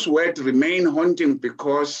 These words remain haunting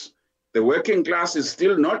because the working class is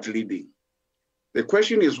still not leading. The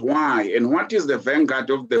question is why, and what is the vanguard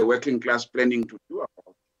of the working class planning to do about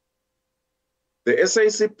it? The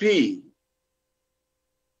SACP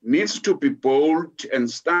needs to be bold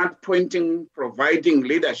and start providing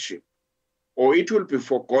leadership, or it will be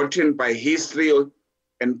forgotten by history,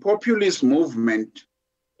 and populist movement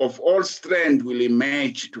of all strength will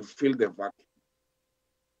emerge to fill the vacuum.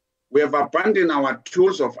 We have abandoned our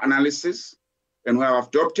tools of analysis, and we have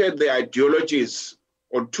adopted the ideologies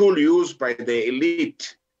or tool used by the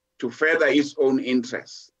elite to further its own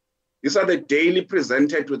interests. These are the daily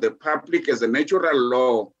presented to the public as a natural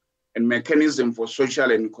law and mechanism for social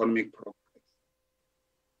and economic progress.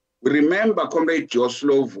 We remember Comrade Joe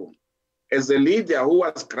Slovo as a leader who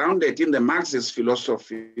was grounded in the Marxist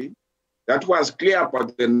philosophy that was clear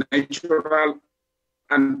about the natural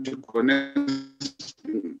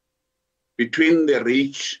antagonism between the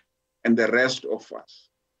rich and the rest of us.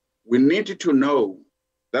 We need to know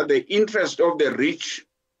that the interests of the rich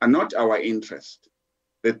are not our interest.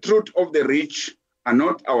 The truth of the rich are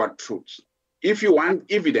not our truths. If you want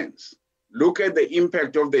evidence, look at the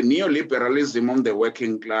impact of the neoliberalism on the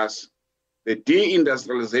working class, the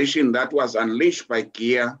deindustrialization that was unleashed by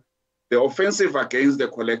Gear, the offensive against the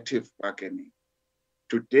collective bargaining.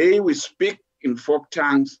 Today, we speak in folk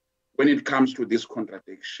tongues when it comes to this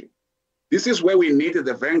contradiction. This is where we need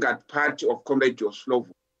the vanguard party of Comrade Joe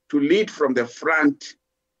Slovo to lead from the front.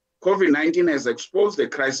 COVID-19 has exposed the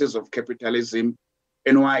crisis of capitalism,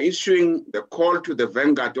 and we are issuing the call to the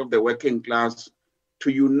vanguard of the working class to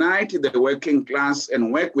unite the working class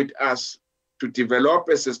and work with us to develop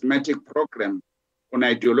a systematic program on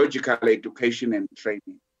ideological education and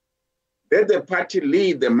training. Let the party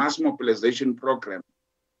lead the mass mobilization program,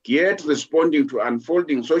 geared responding to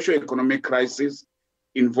unfolding socio-economic crisis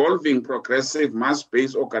involving progressive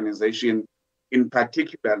mass-based organization in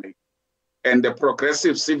particular, and the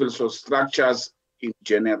progressive civil social structures in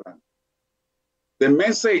general. The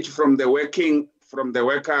message from the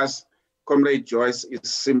workers, Comrade Joyce,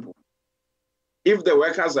 is simple. If the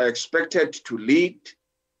workers are expected to lead,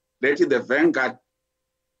 let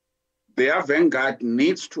their vanguard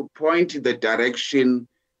needs to point the direction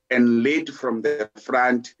and lead from the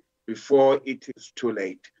front before it is too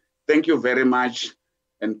late. Thank you very much,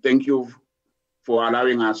 and thank you for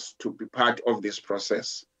allowing us to be part of this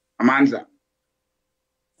process. Amanda.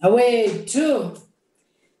 Away too.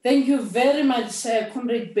 Thank you very much,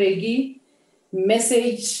 Comrade Bheki.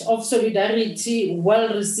 Message of solidarity,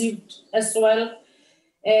 well received as well.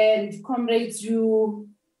 And comrades, you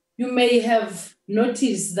may have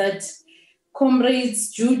notice that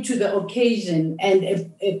comrades, due to the occasion and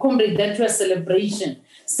a comrade that we are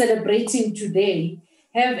celebrating today,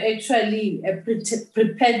 have actually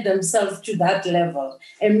prepared themselves to that level.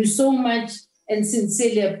 And we so much and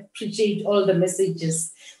sincerely appreciate all the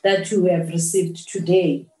messages that you have received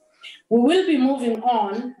today. We will be moving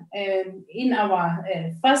on in our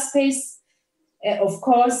fast pace, of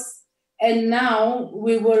course, and now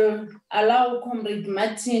we will allow Comrade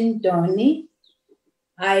Martin Doni.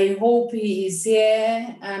 I hope he is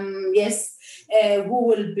here, yes, who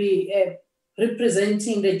will be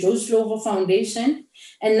representing the Joe Slovo Foundation.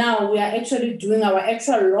 And now we are actually doing our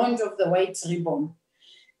actual launch of the white ribbon.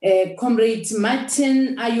 Comrade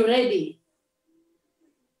Martin, are you ready?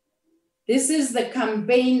 This is the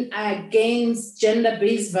campaign against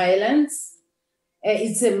gender-based violence.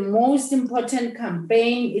 It's a most important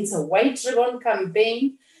campaign. It's a white ribbon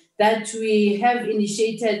campaign that we have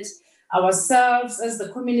initiated ourselves as the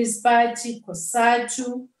Communist Party,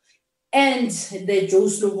 COSATU, and the Joe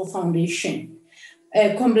Slovo Foundation.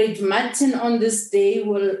 Comrade Martin on this day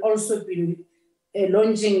will also be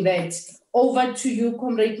launching that. Over to you,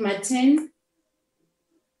 Comrade Martin.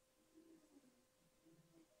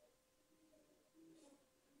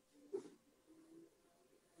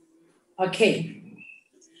 Okay.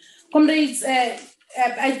 Comrades,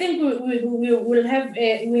 I think we will have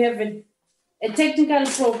a technical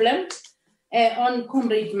problem on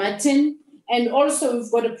Comrade Martin, and also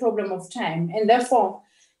we've got a problem of time. And therefore,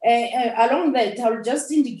 along that, I'll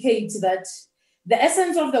just indicate that the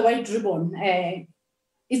essence of the white ribbon, it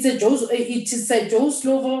is a Joe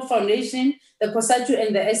Slovo Foundation, the COSATU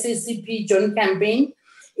and the SACP joint campaign.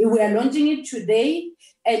 We are launching it today,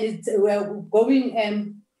 and we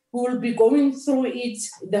will be going through it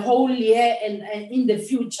the whole year and in the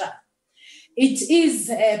future. It is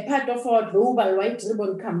part of our global white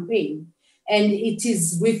ribbon campaign, and it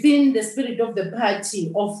is within the spirit of the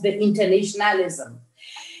party of the internationalism.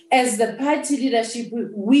 As the party leadership,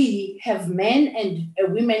 we have men and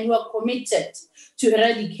women who are committed to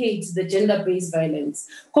eradicate the gender-based violence.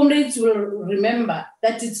 Comrades will remember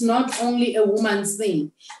that it's not only a woman's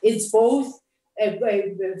thing, it's both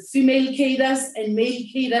female cadres and male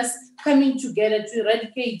cadres coming together to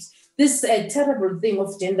eradicate this terrible thing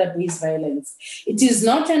of gender-based violence. It is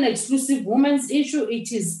not an exclusive women's issue,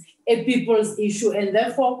 it is a people's issue, and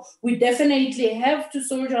therefore we definitely have to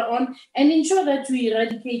soldier on and ensure that we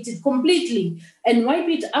eradicate it completely and wipe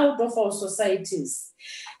it out of our societies.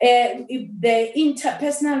 The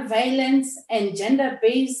interpersonal violence and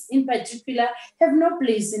gender-based in particular have no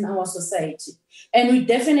place in our society. And we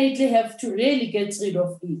definitely have to really get rid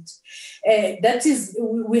of it. That is,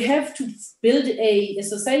 we have to build a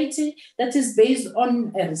society that is based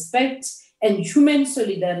on respect and human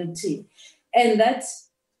solidarity, and that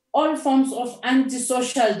all forms of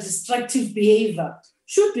antisocial destructive behavior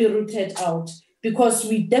should be rooted out, because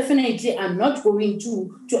we definitely are not going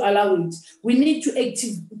to allow it. We need to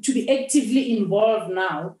be actively involved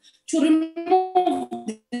now to remove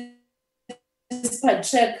this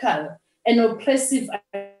patriarchal and oppressive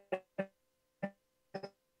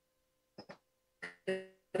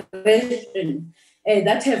aggression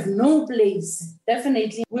that have no place.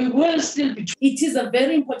 Definitely, we will still be. It is a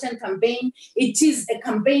very important campaign. It is a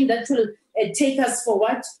campaign that will take us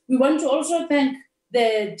forward. We want to also thank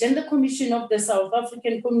the Gender Commission of the South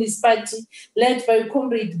African Communist Party, led by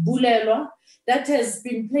Comrade Bulelwa, that has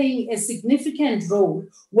been playing a significant role,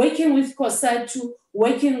 working with COSATU,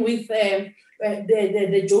 working with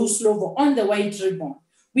the Joe Slovo on the white ribbon.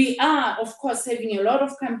 We are, of course, having a lot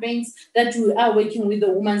of campaigns that we are working with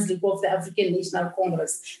the Women's League of the African National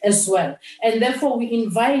Congress as well. And therefore, we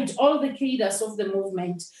invite all the cadres of the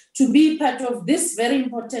movement to be part of this very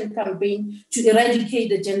important campaign to eradicate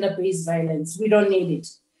the gender-based violence. We don't need it.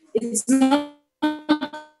 It's not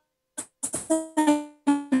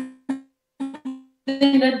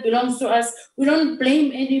something that belongs to us. We don't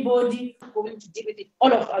blame anybody. We're going to deal with it,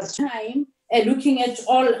 all of us. Time. Looking at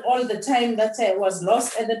all the time that was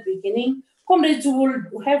lost at the beginning, comrades will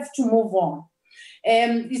have to move on.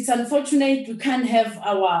 It's unfortunate we can't have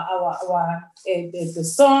the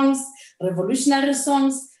songs, revolutionary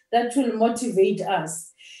songs that will motivate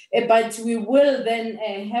us. But we will then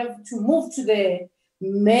have to move to the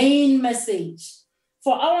main message.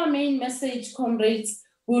 For our main message, comrades,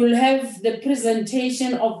 we will have the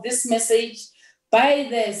presentation of this message by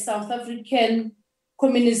the South African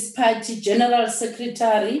Communist Party General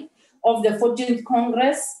Secretary of the 14th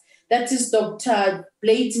Congress, that is Dr.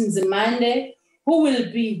 Nzimande, who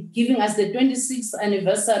will be giving us the 26th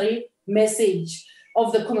anniversary message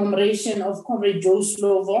of the commemoration of Comrade Joe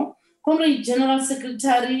Slovo. Comrade General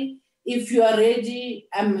Secretary if you are ready,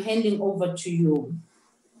 I'm handing over to you.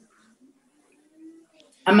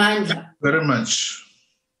 Amanda. Very much.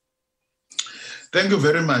 Thank you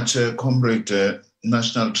very much, Comrade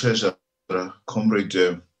National Treasurer,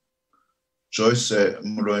 Comrade Joyce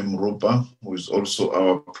Moloi Moropa, who is also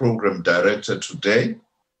our Program Director today.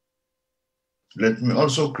 Let me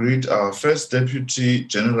also greet our first Deputy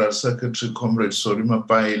General Secretary, Comrade Solima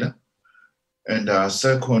Paila, and our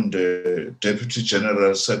second Deputy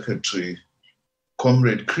General Secretary,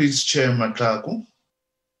 Comrade Chris Chair Matlaku,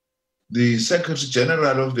 the Secretary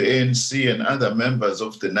General of the ANC and other members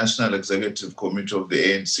of the National Executive Committee of the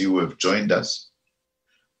ANC who have joined us,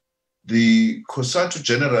 the COSATU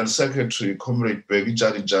General Secretary, Comrade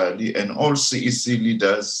Begi Jali, and all CEC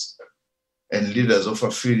leaders and leaders of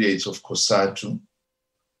affiliates of COSATU,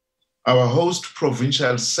 our host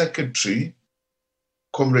Provincial Secretary,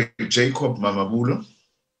 Comrade Jacob Mamabulo,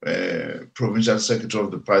 Provincial Secretary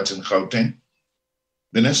of the party in Gauteng,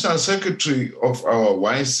 the National Secretary of our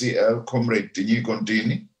YCL, Comrade Dinyi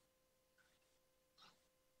Kontini,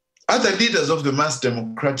 other leaders of the mass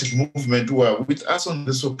democratic movement who are with us on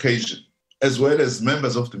this occasion, as well as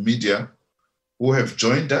members of the media who have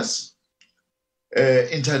joined us,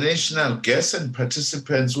 international guests and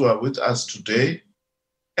participants who are with us today,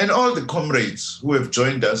 and all the comrades who have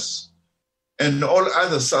joined us, and all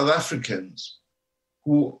other South Africans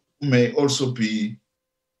who may also be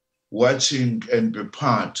watching and be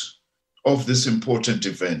part of this important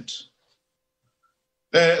event.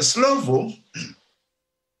 Slovo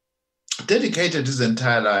dedicated his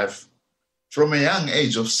entire life from a young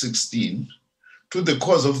age of 16 to the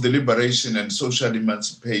cause of the liberation and social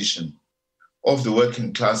emancipation of the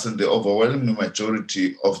working class and the overwhelming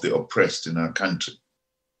majority of the oppressed in our country.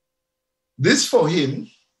 This for him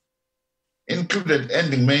included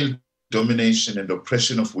ending male domination and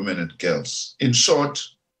oppression of women and girls. In short,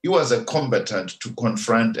 he was a combatant to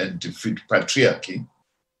confront and defeat patriarchy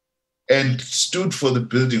and stood for the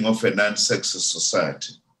building of a non-sexist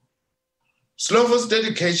society. Slovo's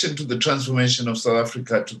dedication to the transformation of South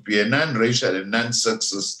Africa to be a non-racial and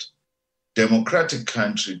non-sexist democratic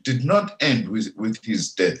country did not end with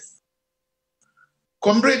his death.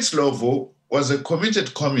 Comrade Slovo was a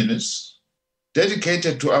committed communist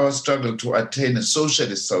dedicated to our struggle to attain a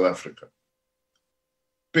socialist South Africa,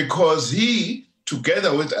 because he,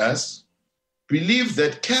 together with us, believed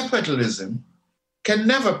that capitalism can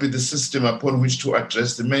never be the system upon which to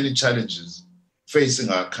address the many challenges facing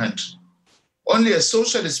our country. Only a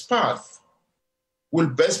socialist path will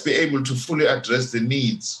best be able to fully address the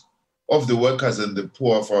needs of the workers and the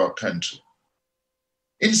poor of our country.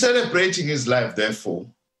 In celebrating his life, therefore,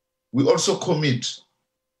 we also commit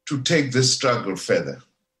to take this struggle further.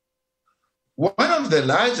 One of the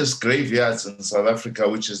largest graveyards in South Africa,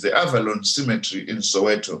 which is the Avalon Cemetery in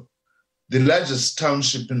Soweto, the largest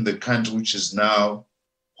township in the country, which is now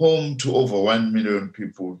home to over 1 million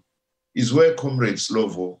people, is where Comrade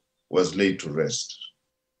Slovo was laid to rest.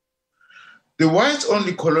 The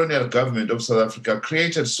whites-only colonial government of South Africa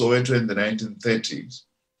created Soweto in the 1930s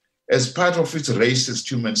as part of its racist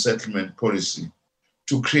human settlement policy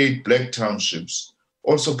to create black townships,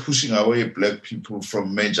 also pushing away black people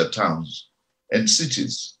from major towns and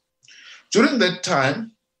cities. During that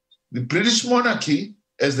time, the British monarchy,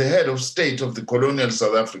 as the head of state of the colonial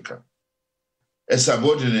South Africa, a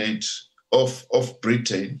subordinate of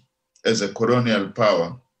Britain as a colonial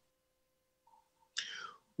power,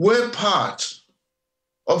 were part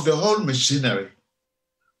of the whole machinery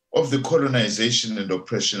of the colonization and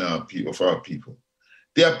oppression of our people.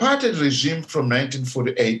 The apartheid regime from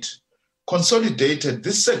 1948 consolidated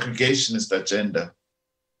this segregationist agenda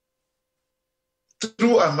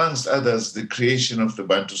through, amongst others, the creation of the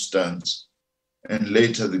Bantustans and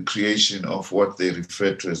later the creation of what they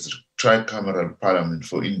refer to as the tricameral parliament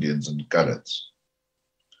for Indians and Coloureds.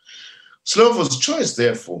 Slovo's choice,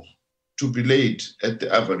 therefore, to be laid at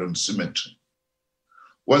the Avalon Cemetery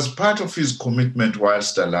was part of his commitment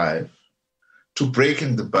whilst alive to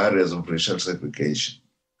breaking the barriers of racial segregation.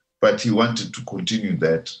 But he wanted to continue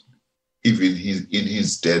that even in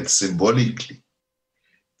his death symbolically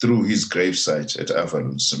through his gravesite at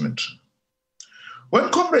Avalon Cemetery. When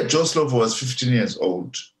Comrade Joe Slovo was 15 years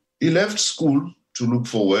old, he left school to look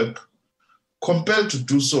for work, compelled to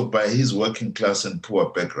do so by his working class and poor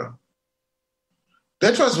background.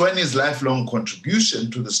 That was when his lifelong contribution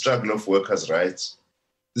to the struggle of workers' rights,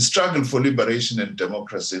 the struggle for liberation and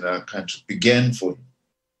democracy in our country began for him.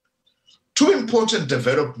 Two important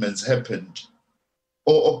developments happened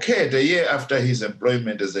or occurred a year after his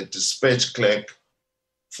employment as a dispatch clerk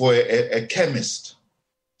for a chemist,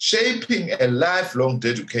 shaping a lifelong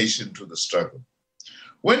dedication to the struggle.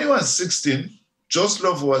 When he was 16, Joe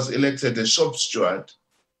Slovo was elected a shop steward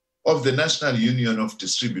of the National Union of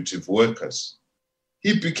Distributive Workers.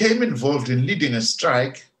 He became involved in leading a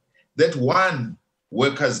strike that won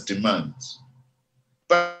workers' demands.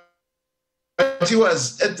 But he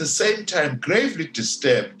was at the same time gravely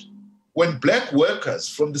disturbed when black workers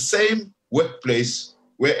from the same workplace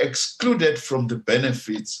were excluded from the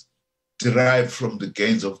benefits derived from the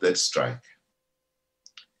gains of that strike.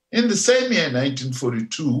 In the same year,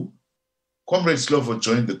 1942, Comrade Slovo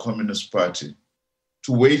joined the Communist Party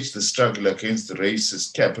to wage the struggle against the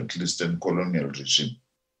racist, capitalist, and colonial regime.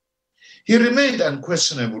 He remained an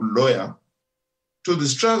unquestionable loyal to the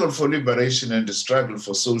struggle for liberation and the struggle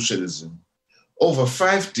for socialism over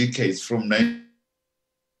 5 decades from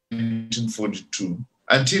 1942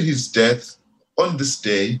 until his death on this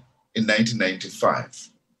day in 1995.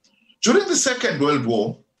 During the Second World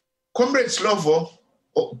War, Comrade Slovo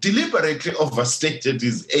deliberately overstated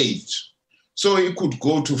his age so he could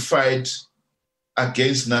go to fight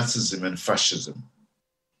against Nazism and fascism.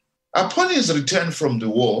 Upon his return from the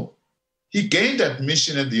war, he gained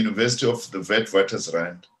admission at the University of the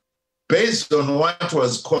Witwatersrand based on what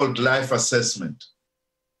was called life assessment,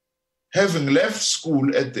 having left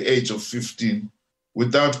school at the age of 15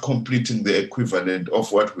 without completing the equivalent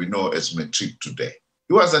of what we know as matric today.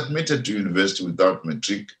 He was admitted to university without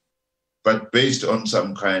matric, but based on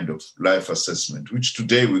some kind of life assessment, which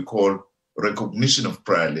today we call recognition of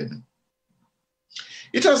prior learning.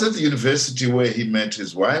 It was at the university where he met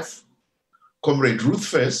his wife, Comrade Ruth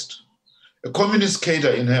First, a communist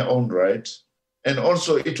cadre in her own right, and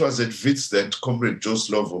also it was at Wits that Comrade Joe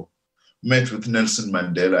Slovo met with Nelson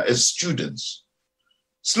Mandela as students.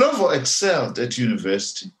 Slovo excelled at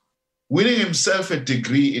university, winning himself a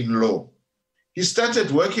degree in law. He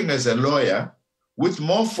started working as a lawyer with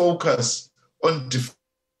more focus on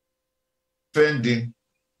defending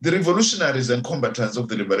the revolutionaries and combatants of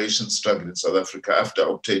the liberation struggle in South Africa after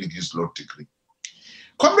obtaining his law degree.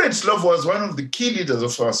 Comrade Slovo was one of the key leaders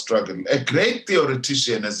of our struggle, a great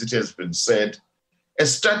theoretician, as it has been said, a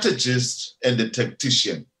strategist and a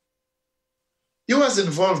tactician. He was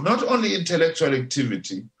involved not only in intellectual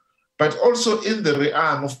activity, but also in the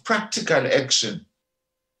realm of practical action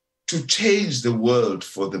to change the world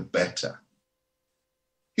for the better.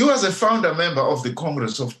 He was a founder member of the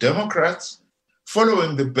Congress of Democrats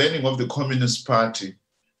following the banning of the Communist Party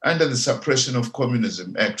under the Suppression of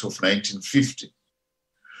Communism Act of 1950.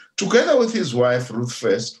 Together with his wife, Ruth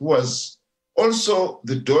First, who was also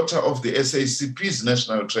the daughter of the SACP's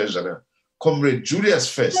National Treasurer, Comrade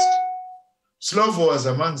Julius First, Slovo was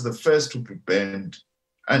amongst the first to be banned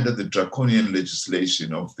under the draconian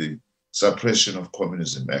legislation of the Suppression of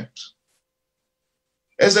Communism Act.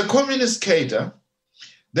 As a communist cadre,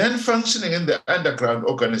 then functioning in the underground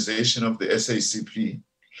organization of the SACP,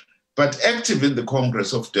 but active in the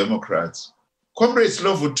Congress of Democrats, Comrade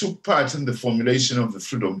Slovo took part in the formulation of the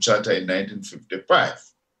Freedom Charter in 1955.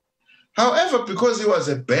 However, because he was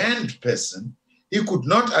a banned person, he could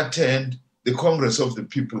not attend the Congress of the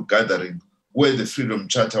People gathering where the Freedom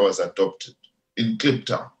Charter was adopted in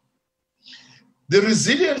Kliptown. The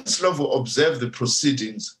resilient Slovo observed the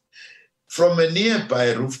proceedings from a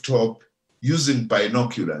nearby rooftop using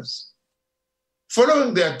binoculars.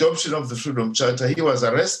 Following the adoption of the Freedom Charter, he was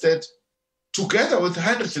arrested together with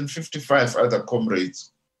 155 other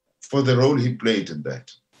comrades for the role he played in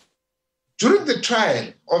that. During the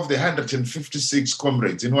trial of the 156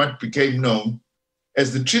 comrades in what became known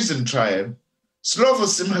as the treason trial, Slovo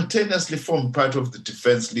simultaneously formed part of the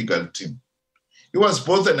defense legal team. He was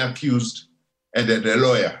both an accused and a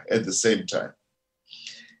lawyer at the same time.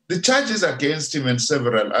 The charges against him and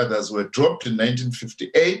several others were dropped in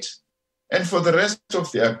 1958, and for the rest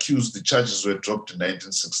of the accused, the charges were dropped in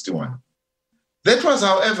 1961. That was,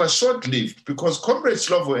 however, short-lived because Comrade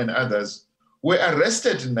Slovo and others were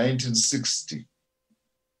arrested in 1960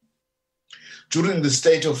 during the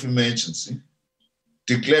state of emergency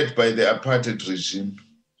declared by the apartheid regime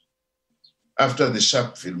after the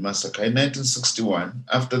Sharpeville massacre in 1961,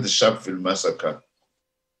 after the Sharpeville massacre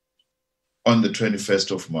on the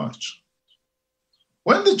 21st of March.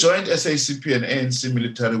 When the joint SACP and ANC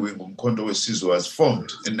military wing Umkhonto weSizwe was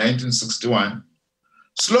formed in 1961,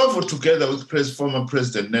 Slovo, together with former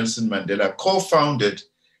President Nelson Mandela, co-founded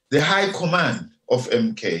the High Command of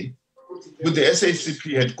MK with the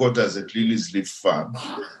SACP headquarters at Lily's Leaf Farm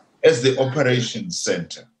as the operations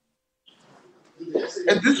center.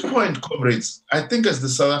 At this point, comrades, I think as the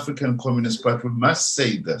South African Communist Party, we must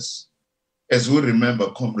say this, as we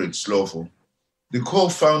remember Comrade Slovo, the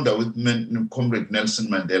co-founder with Comrade Nelson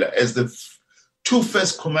Mandela, as the two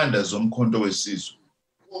first commanders of Umkhonto weSizwe.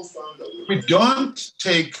 We don't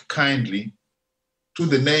take kindly to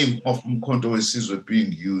the name of Umkhonto weSizwe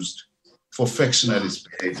being used for factionalist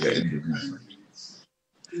behavior in the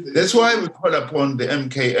movement. That's why we call upon the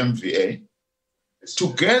MK-MVA,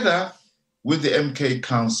 together with the MK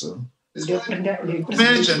Council,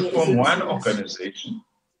 merge and form one organization,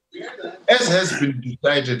 as has been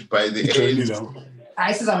decided by the ANC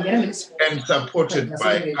and supported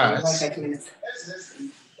by us,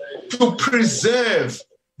 to preserve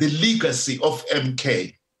the legacy of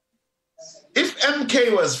MK. If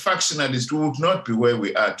MK was factionalist, we would not be where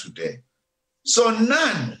we are today. So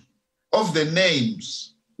none of the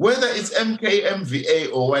names, whether it's MK,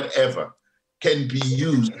 MVA, or whatever, can be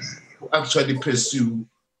used to actually pursue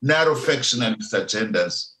narrow factionalist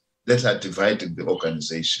agendas that are dividing the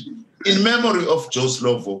organization. In memory of Joe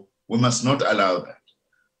Slovo, we must not allow that.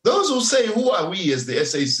 Those who say, who are we as the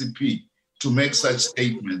SACP to make such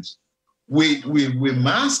statements? We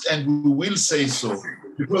must and we will say so,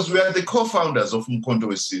 because we are the co-founders of Umkhonto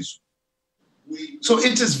weSizwe. So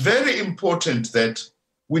it is very important that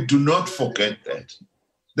we do not forget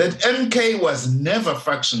that MK was never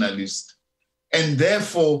factionalist, and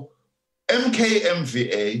therefore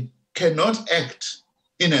MK-MVA cannot act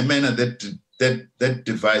in a manner that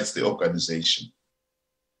divides the organization.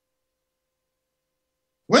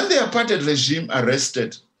 When the apartheid regime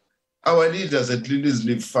arrested our leaders at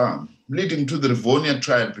Liliesleaf Farm, leading to the Rivonia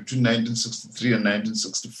trial between 1963 and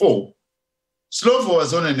 1964, Slovo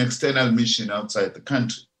was on an external mission outside the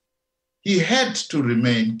country. He had to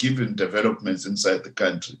remain given developments inside the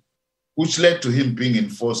country, which led to him being in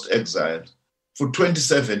forced exile for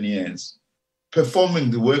 27 years, performing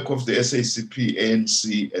the work of the SACP,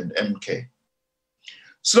 ANC, and MK.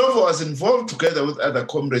 Slovo was involved together with other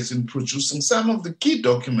comrades in producing some of the key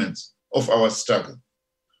documents of our struggle.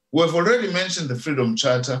 We have already mentioned the Freedom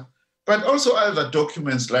Charter, but also other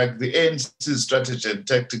documents like the ANC's strategy and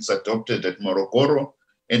tactics adopted at Morogoro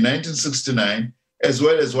in 1969, as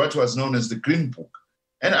well as what was known as the Green Book,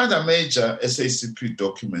 and other major SACP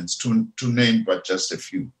documents, to name but just a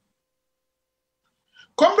few.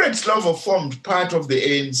 Comrade Slovo formed part of the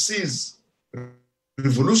ANC's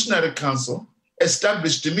Revolutionary Council,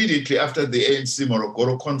 established immediately after the ANC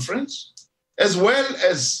Morogoro Conference, as well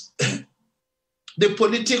as the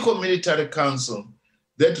Politico-Military Council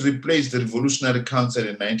that replaced the Revolutionary Council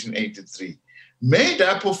in 1983, made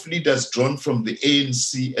up of leaders drawn from the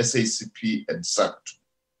ANC, SACP, and SACP.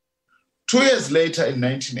 2 years later, in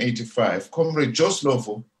 1985, Comrade Joe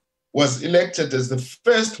Slovo was elected as the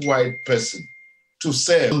first white person to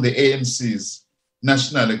serve on the ANC's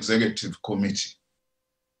National Executive Committee.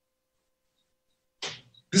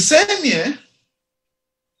 The same year,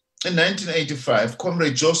 in 1985,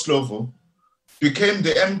 Comrade Joe Slovo became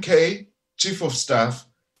the MK Chief of Staff,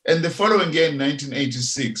 and the following year, in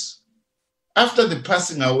 1986, after the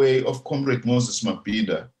passing away of Comrade Moses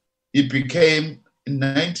Mabhida, he became, in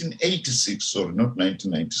 1986, sorry, not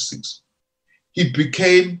 1996, he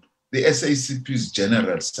became the SACP's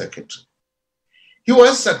General Secretary. He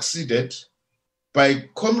was succeeded by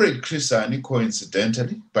Comrade Chris Hani,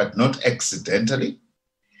 coincidentally, but not accidentally,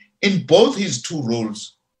 in both his two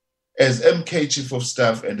roles as MK Chief of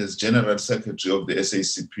Staff and as General Secretary of the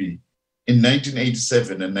SACP in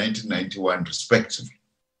 1987 and 1991, respectively.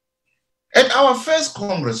 At our first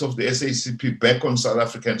Congress of the SACP back on South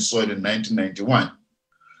African soil in 1991,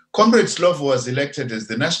 Comrade Slovo was elected as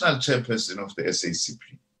the National Chairperson of the SACP,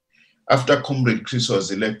 after Comrade Chris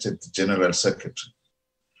was elected the General Secretary.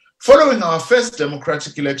 Following our first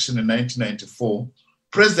democratic election in 1994,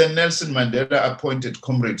 President Nelson Mandela appointed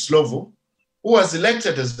Comrade Slovo, who was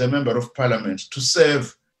elected as the Member of Parliament, to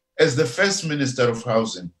serve as the first Minister of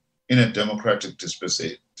Housing in a democratic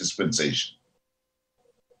dispensation.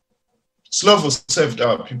 Slovo served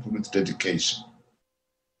our people with dedication.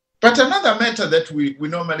 But another matter that we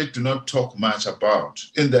normally do not talk much about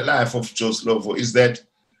in the life of Joe Slovo is that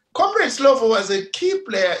Comrade Slovo was a key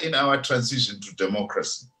player in our transition to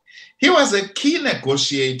democracy. He was a key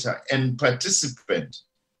negotiator and participant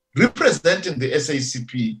representing the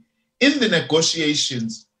SACP in the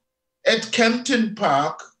negotiations at Kempton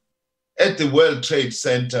Park, at the World Trade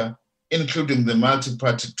Center, including the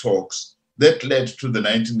multi-party talks that led to the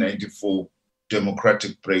 1994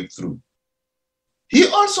 democratic breakthrough. He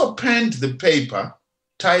also penned the paper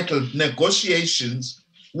titled Negotiations,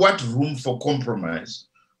 What Room for Compromise,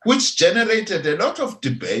 which generated a lot of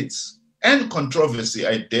debates and controversy,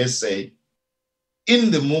 I dare say,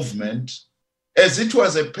 in the movement, as it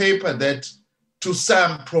was a paper that to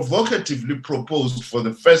some provocatively proposed for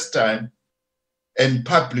the first time and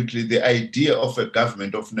publicly the idea of a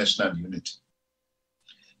government of national unity.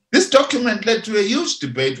 This This document led to a huge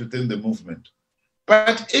debate within the movement,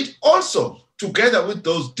 but it also, together with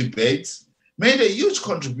those debates, made a huge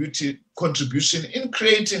contribution in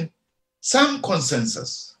creating some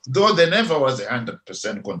consensus, though there never was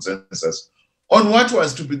 100% consensus, on what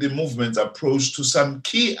was to be the movement's approach to some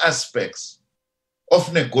key aspects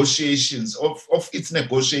of negotiations, of its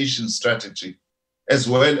negotiation strategy, as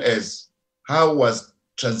well as how was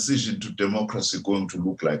transition to democracy going to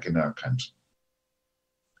look like in our country.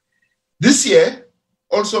 This year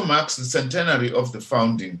also marks the centenary of the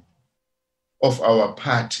founding of our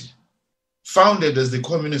party, founded as the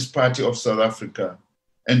Communist Party of South Africa,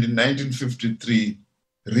 and in 1953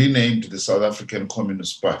 renamed the South African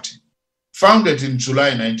Communist Party, founded in July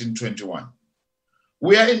 1921.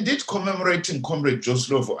 We are indeed commemorating Comrade Joe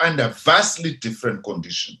Slovo under vastly different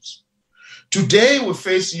conditions. Today, we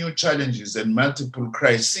face new challenges and multiple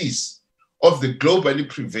crises of the globally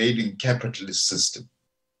prevailing capitalist system.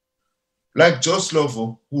 Like Joe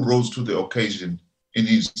Slovo, who rose to the occasion in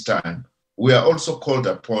his time, we are also called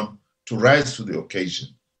upon to rise to the occasion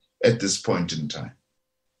at this point in time.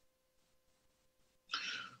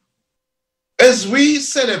 As we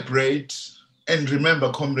celebrate and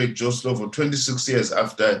remember Comrade Joe Slovo 26 years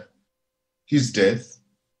after his death,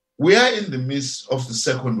 we are in the midst of the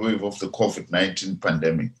second wave of the COVID-19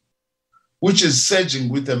 pandemic, which is surging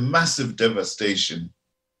with a massive devastation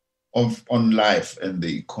on life and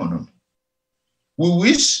the economy. We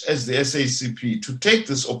wish, as the SACP, to take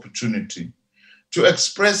this opportunity to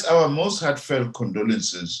express our most heartfelt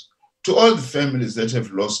condolences to all the families that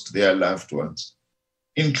have lost their loved ones,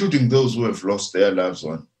 including those who have lost their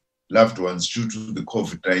loved ones due to the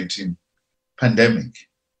COVID-19 pandemic.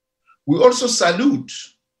 We also salute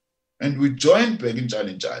and we join Comrade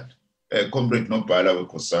Nobala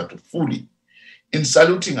Wekosato fully in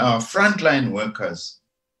saluting our frontline workers,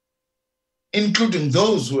 including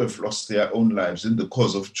those who have lost their own lives in the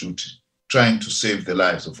cause of duty, trying to save the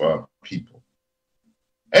lives of our people.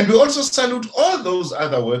 And we also salute all those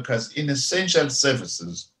other workers in essential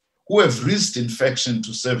services who have risked infection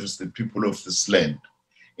to service the people of this land,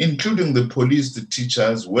 including the police, the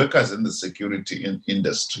teachers, workers in the security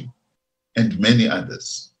industry, and many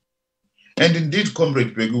others. And indeed,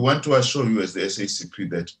 Comrade Beg, we want to assure you as the SACP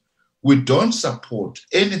that we don't support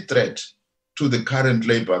any threat to the current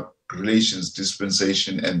labor relations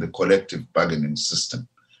dispensation and the collective bargaining system.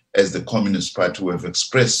 As the Communist Party, we have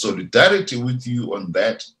expressed solidarity with you on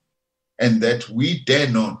that, and that we dare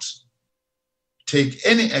not take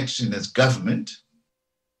any action as government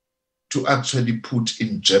to actually put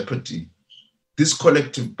in jeopardy this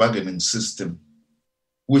collective bargaining system,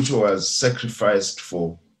 which was sacrificed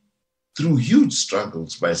for through huge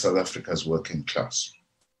struggles by South Africa's working class.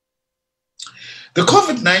 The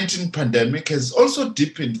COVID-19 pandemic has also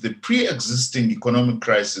deepened the pre-existing economic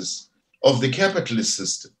crisis of the capitalist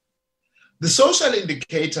system. The social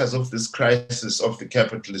indicators of this crisis of the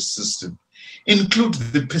capitalist system include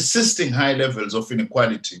the persisting high levels of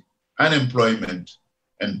inequality, unemployment,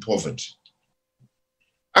 and poverty.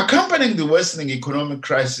 Accompanying the worsening economic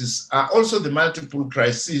crisis are also the multiple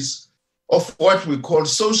crises of what we call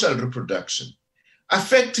social reproduction,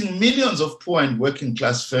 affecting millions of poor and working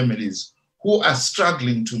class families who are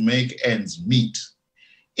struggling to make ends meet,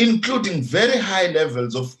 including very high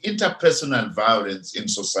levels of interpersonal violence in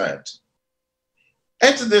society.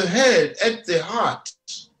 At the heart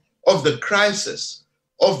of the crisis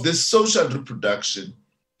of this social reproduction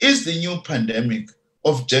is the new pandemic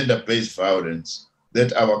of gender-based violence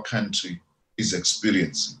that our country is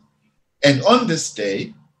experiencing. And on this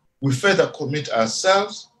day, we further commit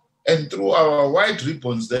ourselves, and through our white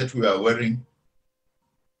ribbons that we are wearing,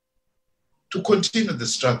 to continue the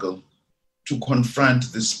struggle to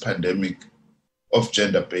confront this pandemic of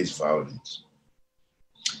gender-based violence.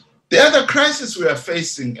 The other crisis we are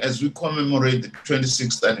facing as we commemorate the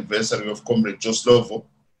 26th anniversary of Comrade Joe Slovo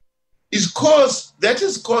is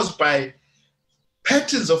caused by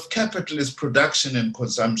patterns of capitalist production and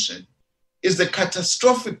consumption, is the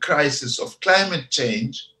catastrophic crisis of climate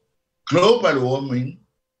change, global warming,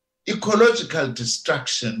 ecological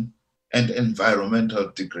destruction, and environmental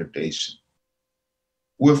degradation.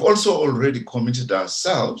 We've also already committed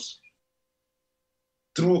ourselves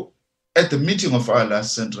at the meeting of our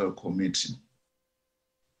last Central Committee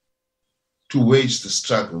to wage the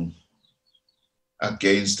struggle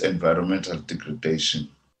against environmental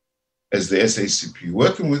degradation as the SACP,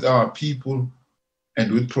 working with our people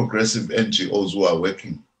and with progressive NGOs who are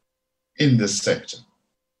working in this sector.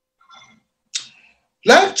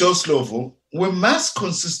 Like Joe Slovo, we must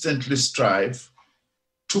consistently strive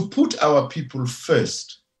to put our people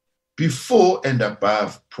first, before and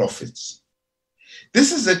above profits.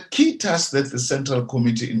 This is a key task that the Central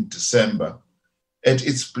Committee in December at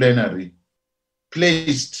its plenary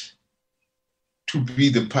placed to be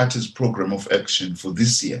the party's program of action for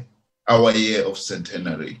this year, our year of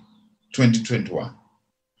centenary, 2021.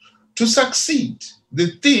 To succeed,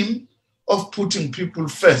 the theme of putting people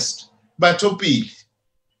first, Batopili,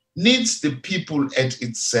 needs the people at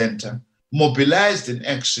its center, mobilized in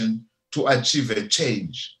action to achieve a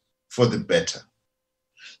change for the better.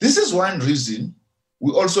 This is one reason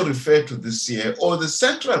we also refer to this year, or the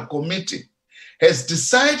Central Committee has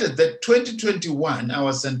decided that 2021,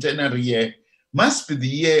 our centenary year, must be the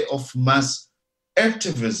year of mass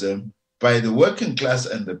activism by the working class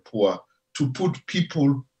and the poor to put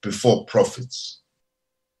people before profits.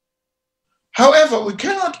 However, we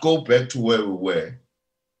cannot go back to where we were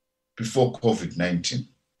before COVID-19.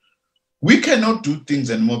 We cannot do things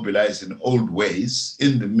and mobilize in old ways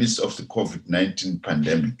in the midst of the COVID-19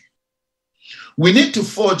 pandemic. We need to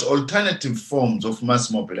forge alternative forms of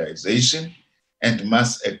mass mobilization and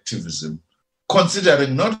mass activism,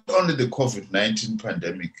 considering not only the COVID-19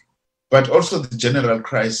 pandemic, but also the general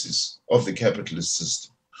crisis of the capitalist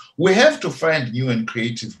system. We have to find new and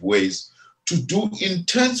creative ways to do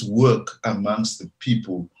intense work amongst the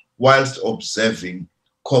people whilst observing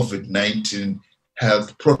COVID-19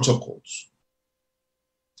 health protocols.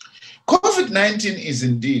 COVID-19 is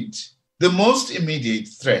indeed the most immediate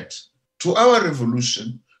threat to our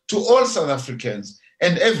revolution, to all South Africans,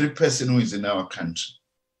 and every person who is in our country.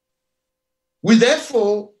 We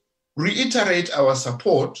therefore reiterate our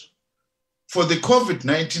support for the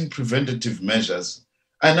COVID-19 preventative measures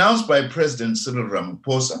announced by President Cyril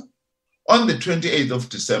Ramaphosa on the 28th of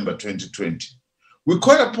December 2020. We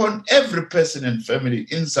call upon every person and family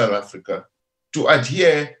in South Africa to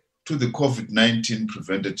adhere to the COVID-19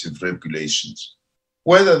 preventative regulations,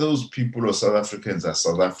 whether those people or South Africans are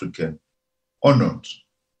South African or not.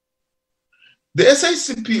 The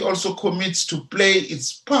SACP also commits to play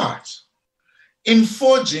its part in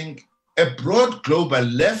forging a broad global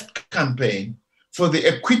left campaign for the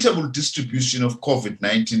equitable distribution of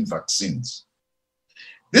COVID-19 vaccines.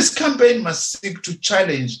 This campaign must seek to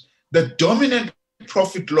challenge the dominant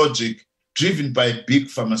profit logic driven by big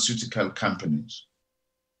pharmaceutical companies.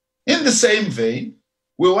 In the same vein,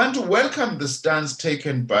 we want to welcome the stance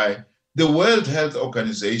taken by the World Health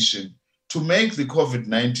Organization to make the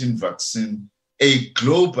COVID-19 vaccine a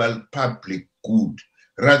global public good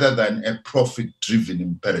rather than a profit-driven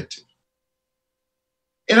imperative.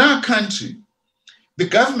 In our country, the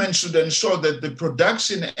government should ensure that the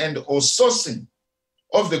production and or sourcing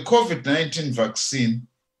of the COVID-19 vaccine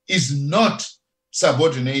is not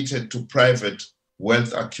subordinated to private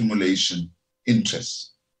wealth accumulation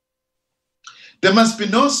interests. There must be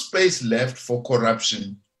no space left for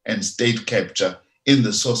corruption and state capture in the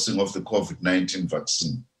sourcing of the COVID-19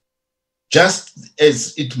 vaccine, just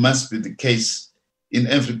as it must be the case in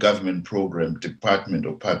every government program, department,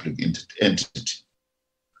 or public entity.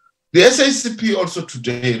 The SACP also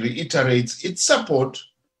today reiterates its support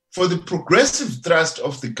for the progressive thrust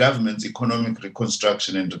of the government's economic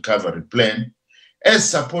reconstruction and recovery plan, as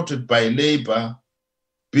supported by labor,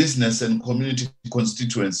 business, and community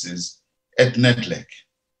constituencies at NEDLAC.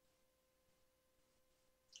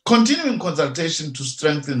 Continuing consultation to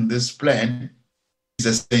strengthen this plan is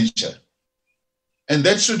essential, and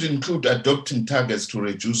that should include adopting targets to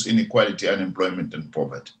reduce inequality, unemployment, and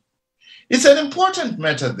poverty. It's an important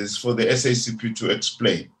matter, this, for the SACP to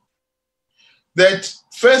explain that,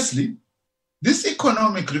 firstly, this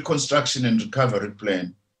economic reconstruction and recovery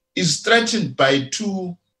plan is threatened by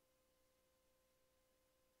two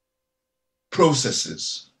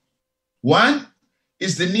processes. One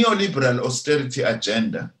is the neoliberal austerity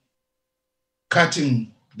agenda,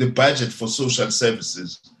 cutting the budget for social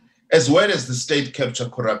services, as well as the state capture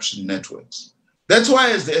corruption networks. That's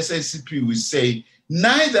why, as the SACP, we say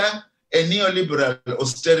neither a neoliberal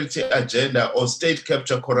austerity agenda or state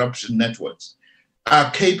capture corruption networks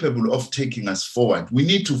are capable of taking us forward. We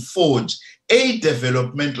need to forge a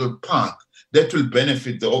developmental path that will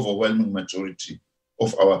benefit the overwhelming majority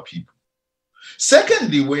of our people.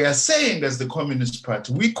 Secondly, we are saying, as the Communist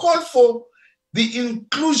Party, we call for the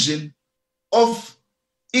inclusion of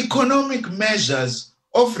economic measures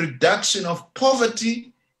of reduction of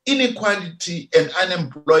poverty, inequality, and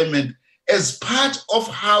unemployment as part of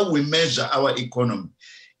how we measure our economy.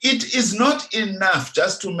 It is not enough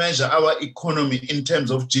just to measure our economy in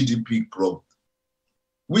terms of GDP growth.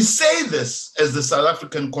 We say this as the South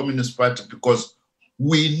African Communist Party because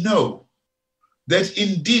we know that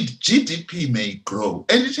indeed GDP may grow,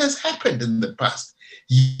 and it has happened in the past,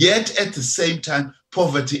 yet at the same time,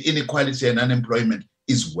 poverty, inequality, and unemployment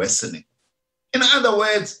is worsening. In other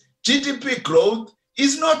words, GDP growth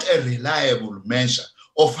is not a reliable measure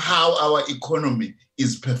of how our economy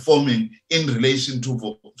is performing in relation to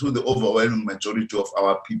the overwhelming majority of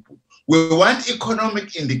our people. We want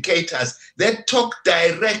economic indicators that talk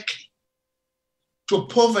directly to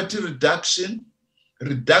poverty reduction,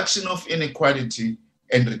 reduction of inequality,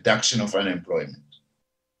 and reduction of unemployment.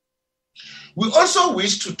 We also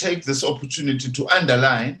wish to take this opportunity to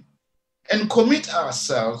underline and commit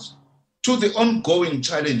ourselves to the ongoing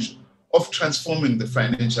challenge of transforming the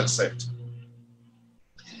financial sector.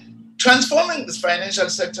 Transforming this financial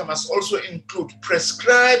sector must also include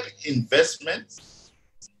prescribed investments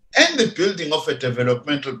and the building of a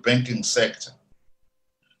developmental banking sector.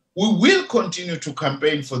 We will continue to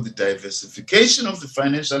campaign for the diversification of the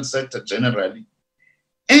financial sector generally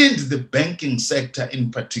and the banking sector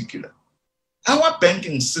in particular. Our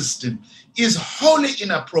banking system is wholly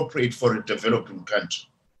inappropriate for a developing country.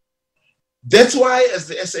 That's why, as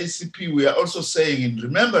the SACP, we are also saying, in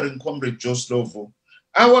remembering Comrade Joe Slovo,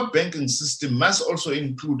 our banking system must also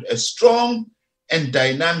include a strong and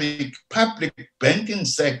dynamic public banking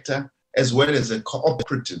sector as well as a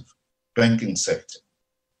cooperative banking sector.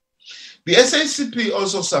 The SACP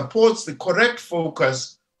also supports the correct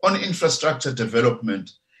focus on infrastructure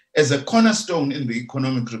development as a cornerstone in the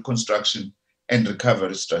economic reconstruction and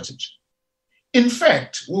recovery strategy. In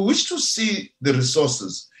fact, we wish to see the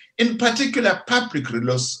resources, in particular public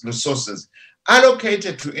resources,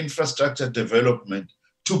 allocated to infrastructure development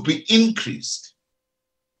to be increased.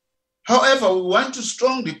 However, we want to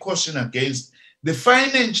strongly caution against the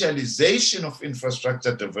financialization of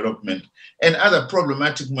infrastructure development and other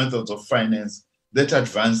problematic methods of finance that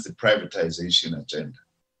advance the privatization agenda.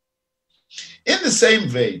 In the same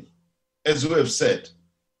vein, as we have said,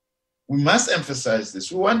 we must emphasize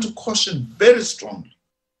this. We want to caution very strongly,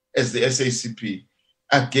 as the SACP,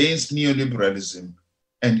 against neoliberalism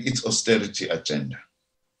and its austerity agenda.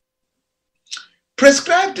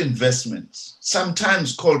 Prescribed investments,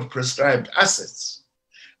 sometimes called prescribed assets,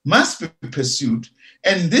 must be pursued,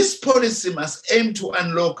 and this policy must aim to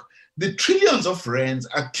unlock the trillions of rands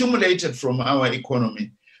accumulated from our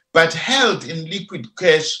economy, but held in liquid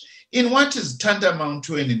cash in what is tantamount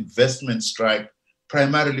to an investment strike,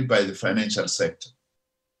 primarily by the financial sector.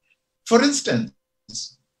 For instance,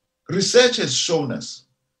 research has shown us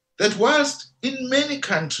that whilst in many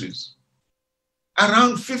countries,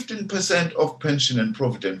 around 15% of pension and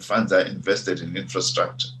provident funds are invested in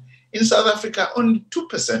infrastructure, in South Africa, only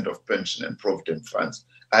 2% of pension and provident funds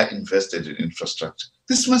are invested in infrastructure.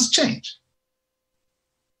 This must change.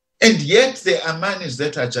 And yet there are monies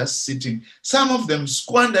that are just sitting, some of them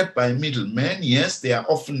squandered by middlemen. Yes, they are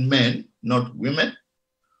often men, not women,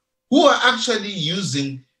 who are actually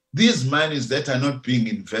using these monies that are not being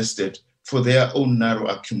invested for their own narrow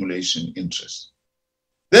accumulation interests.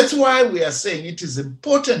 That's why we are saying it is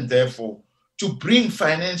important, therefore, to bring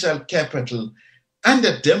financial capital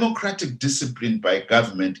under democratic discipline by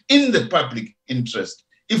government in the public interest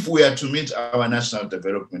if we are to meet our national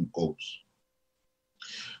development goals.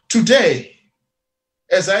 Today,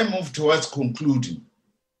 as I move towards concluding,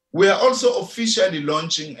 we are also officially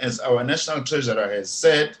launching, as our National Treasurer has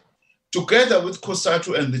said, together with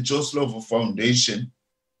COSATU and the Joe Slovo Foundation,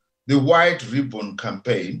 the White Ribbon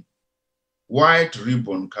Campaign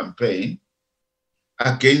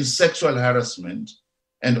against sexual harassment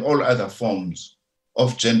and all other forms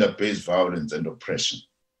of gender-based violence and oppression.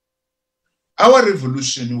 Our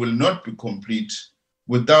revolution will not be complete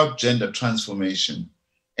without gender transformation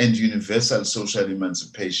and universal social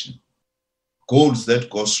emancipation, goals that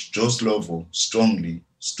Joe Slovo strongly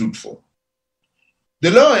stood for.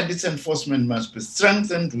 The law and its enforcement must be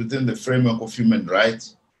strengthened within the framework of human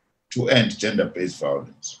rights to end gender-based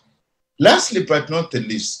violence. Lastly, but not the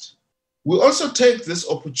least, we also take this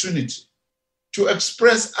opportunity to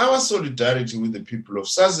express our solidarity with the people of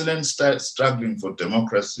Swaziland struggling for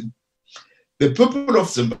democracy, the people of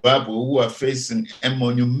Zimbabwe who are facing a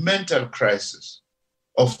monumental crisis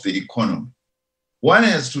of the economy. One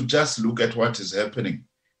has to just look at what is happening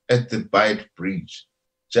at the Beit Bridge,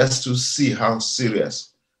 just to see how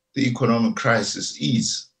serious the economic crisis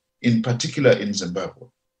is, in particular in Zimbabwe.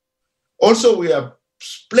 Also, we are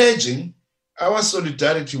pledging our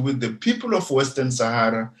solidarity with the people of Western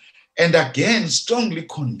Sahara, and again, strongly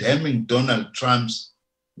condemning Donald Trump's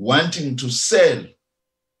wanting to sell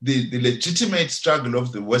the legitimate struggle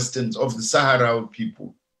of the Sahrawi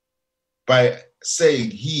people by saying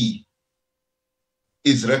he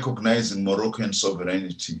is recognizing Moroccan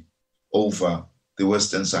sovereignty over the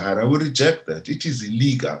Western Sahara. We reject that. It is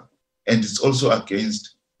illegal, and it's also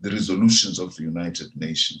against the resolutions of the United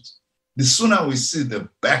Nations. the sooner we see the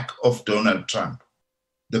back of Donald Trump,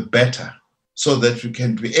 the better, so that we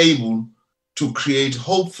can be able to create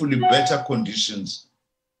hopefully better conditions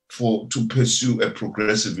to pursue a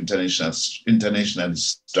progressive international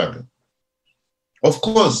struggle. Of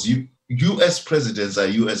course, US presidents are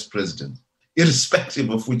US presidents, irrespective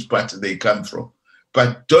of which party they come from.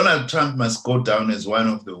 But Donald Trump must go down as one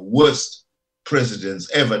of the worst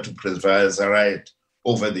presidents ever to preside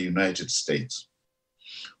over the United States.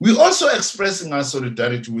 We're also expressing our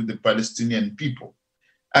solidarity with the Palestinian people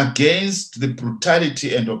against the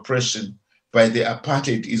brutality and oppression by the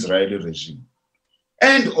apartheid Israeli regime.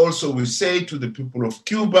 And also we say to the people of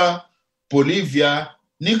Cuba, Bolivia,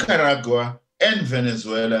 Nicaragua, and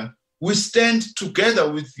Venezuela, we stand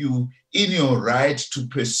together with you in your right to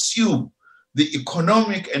pursue the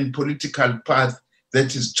economic and political path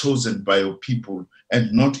that is chosen by your people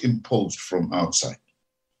and not imposed from outside.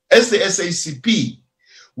 As the SACP,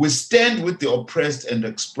 we stand with the oppressed and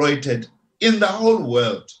exploited in the whole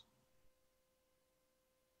world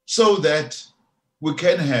so that we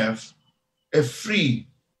can have a free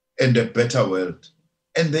and a better world.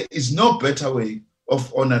 And there is no better way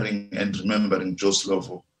of honoring and remembering Joe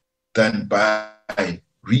Slovo than by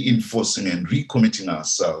reinforcing and recommitting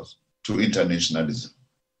ourselves to internationalism.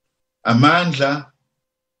 Amandla,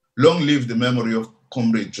 long live the memory of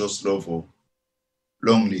Comrade Joe Slovo.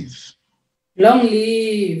 Long live. Long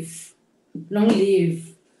live. Long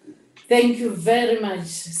live. Thank you very much,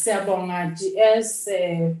 Siyabonga GS.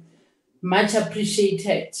 Much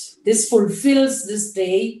appreciated. This fulfills this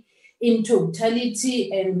day in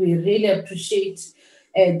totality, and we really appreciate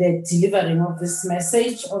the delivering of this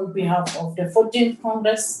message on behalf of the 14th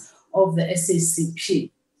Congress of the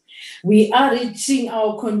SACP. We are reaching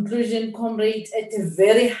our conclusion, comrade, at a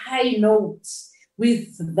very high note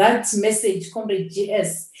with that message Comrade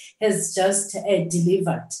GS has just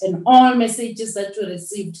delivered, and all messages that we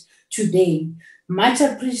received today. Much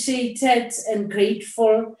appreciated and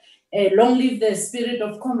grateful. Long live the spirit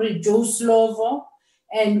of Comrade Joe Slovo,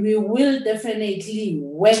 and we will definitely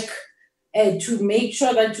work to make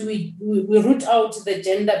sure that we root out the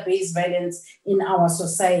gender-based violence in our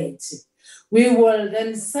society. We will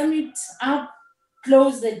then sum it up,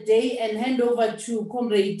 close the day, and hand over to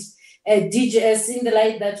Comrade DGS in the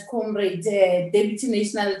light that Comrade Deputy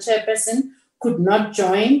National Chairperson could not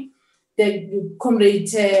join. The Comrade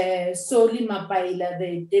Soli Mapaila,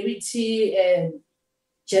 the Deputy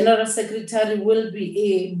General Secretary, will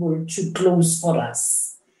be able to close for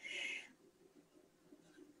us.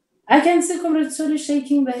 I can see Comrade Soli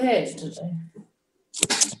shaking the head today.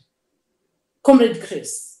 Comrade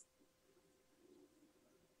Chris.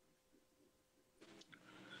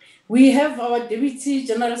 We have our Deputy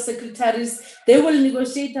General Secretaries. They will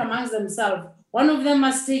negotiate amongst themselves. One of them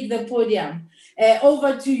must take the podium.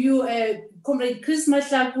 Over to you, Comrade Chris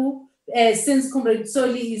Mahlaku. Since Comrade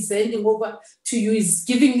Soli is handing over to you, is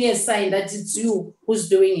giving me a sign that it's you who's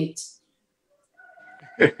doing it.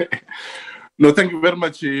 No, thank you very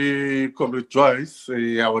much, Comrade Joyce,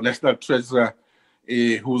 our National Treasurer,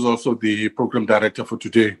 who's also the Program Director for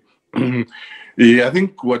today. I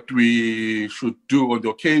think what we should do on the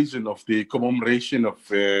occasion of the commemoration of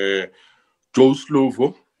Joe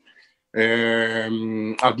Slovo,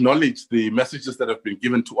 acknowledge the messages that have been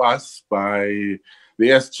given to us by the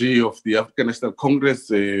SG of the African National Congress,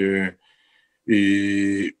 Comrade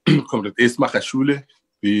Esma Khashule,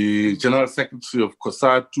 the General Secretary of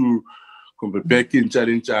COSATU, Comrade Becky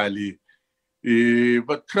Nchalinchali.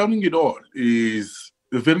 But crowning it all is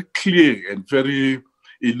a very clear and very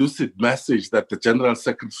elucid message that the General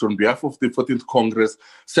Secretary on behalf of the 14th Congress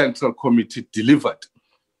Central Committee delivered.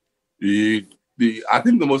 I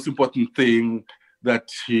think the most important thing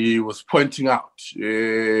that he was pointing out,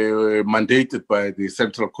 mandated by the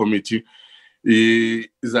Central Committee, is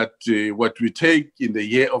that what we take in the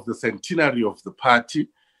year of the centenary of the party,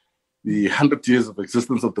 the 100 years of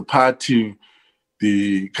existence of the party,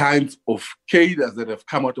 the kinds of cadres that have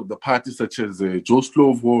come out of the party, such as Joe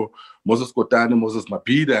Slovo, Moses Kotane, Moses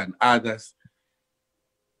Mabhida, and others,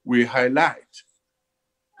 we highlight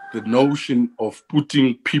the notion of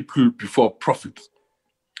putting people before profit.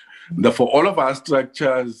 Therefore, all of our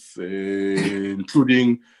structures,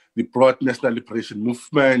 including the broad National Liberation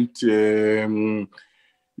Movement, will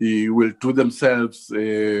do themselves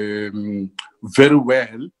very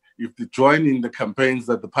well if they join in the campaigns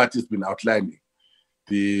that the party has been outlining.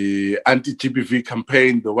 The anti-GBV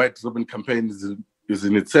campaign, the White Ribbon campaign is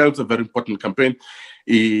in itself a very important campaign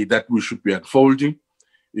that we should be unfolding.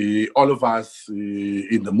 All of us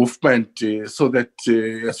in the movement, so that,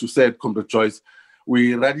 as you said, Comrade Joyce,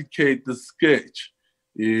 we eradicate the scourge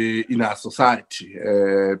in our society,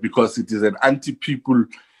 because it is an anti-people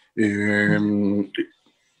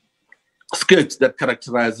sketch that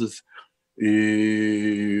characterizes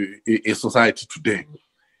a society today.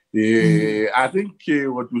 I think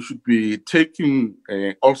what we should be taking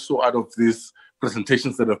also out of these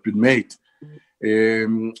presentations that have been made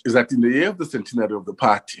is that in the year of the centenary of the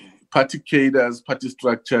party cadres, party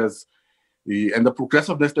structures, and the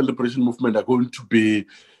Progressive National Liberation Movement are going to be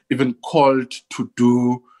even called to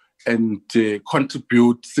do and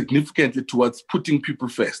contribute significantly towards putting people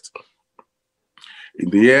first. In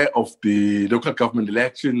the year of the local government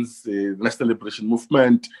elections, the National Liberation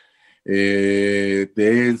Movement, the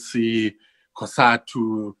ANC,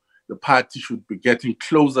 COSATU, the party should be getting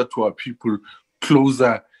closer to our people,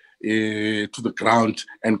 closer to the ground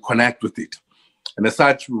and connect with it. And as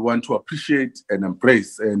such, we want to appreciate and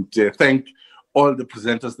embrace and thank all the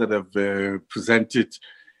presenters that have presented,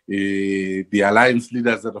 the alliance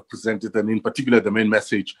leaders that have presented, and in particular the main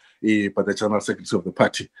message by the General Secretary of the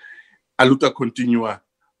party. Aluta continua,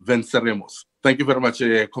 venceremos. Thank you very much,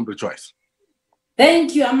 Comrade Joyce.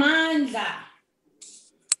 Thank you, Amandla.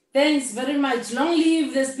 Thanks very much. Long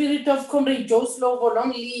live the spirit of Comrade Joe Slovo,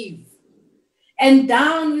 long live. And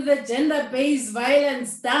down with the gender-based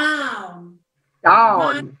violence, down.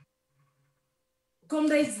 Down.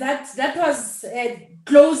 Comrades, that was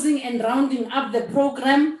closing and rounding up the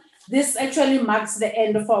program. This actually marks the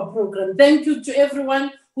end of our program. Thank you to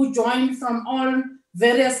everyone who joined from all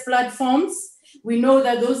various platforms. We know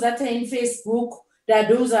that those that are in Facebook, that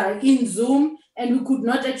those are in Zoom, and we could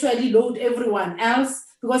not actually load everyone else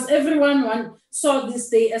because everyone saw this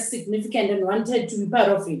day as significant and wanted to be part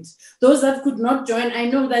of it. Those that could not join, I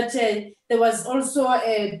know that there was also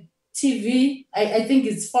a TV, I think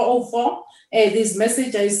it's 404, this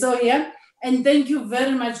message I saw here. And thank you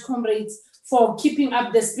very much, comrades, for keeping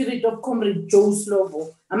up the spirit of Comrade Joe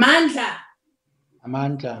Slovo. Amandla.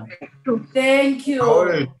 Thank you. Thank you,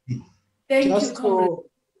 comrade.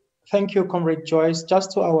 Thank you, Comrade Joyce.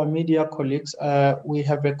 Just to our media colleagues, we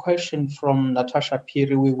have a question from Natasha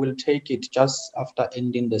Piri. We will take it just after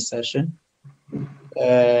ending the session.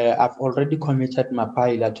 I've already committed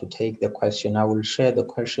Mapaila to take the question. I will share the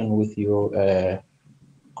question with you,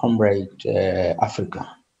 Comrade Africa.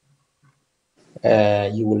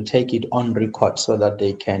 You will take it on record so that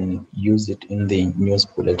they can use it in the news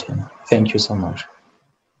bulletin. Thank you so much.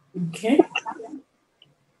 Okay.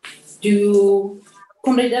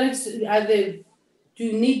 Comrade Alex, do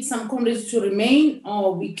you need some comrades to remain,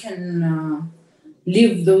 or we can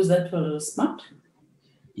leave those that were smart?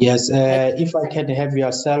 Yes, if I can have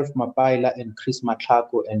yourself, Mapaila, and Chris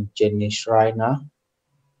Matlako and Jenny Schreiner,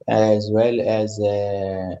 as well as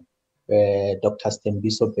Dr.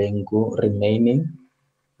 Stembiso Bengu remaining.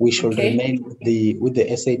 We should remain with the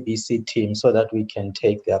SABC team so that we can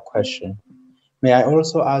take their question. May I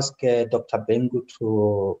also ask Dr. Bengu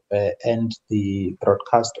to end the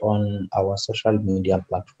broadcast on our social media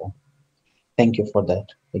platform? Thank you for that.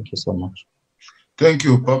 Thank you so much. Thank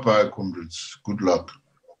you, Papa, comrades. Good luck.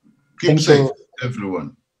 Keep safe,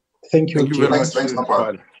 everyone. Thank you. Thank you very much.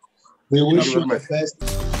 We wish you the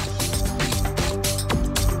best.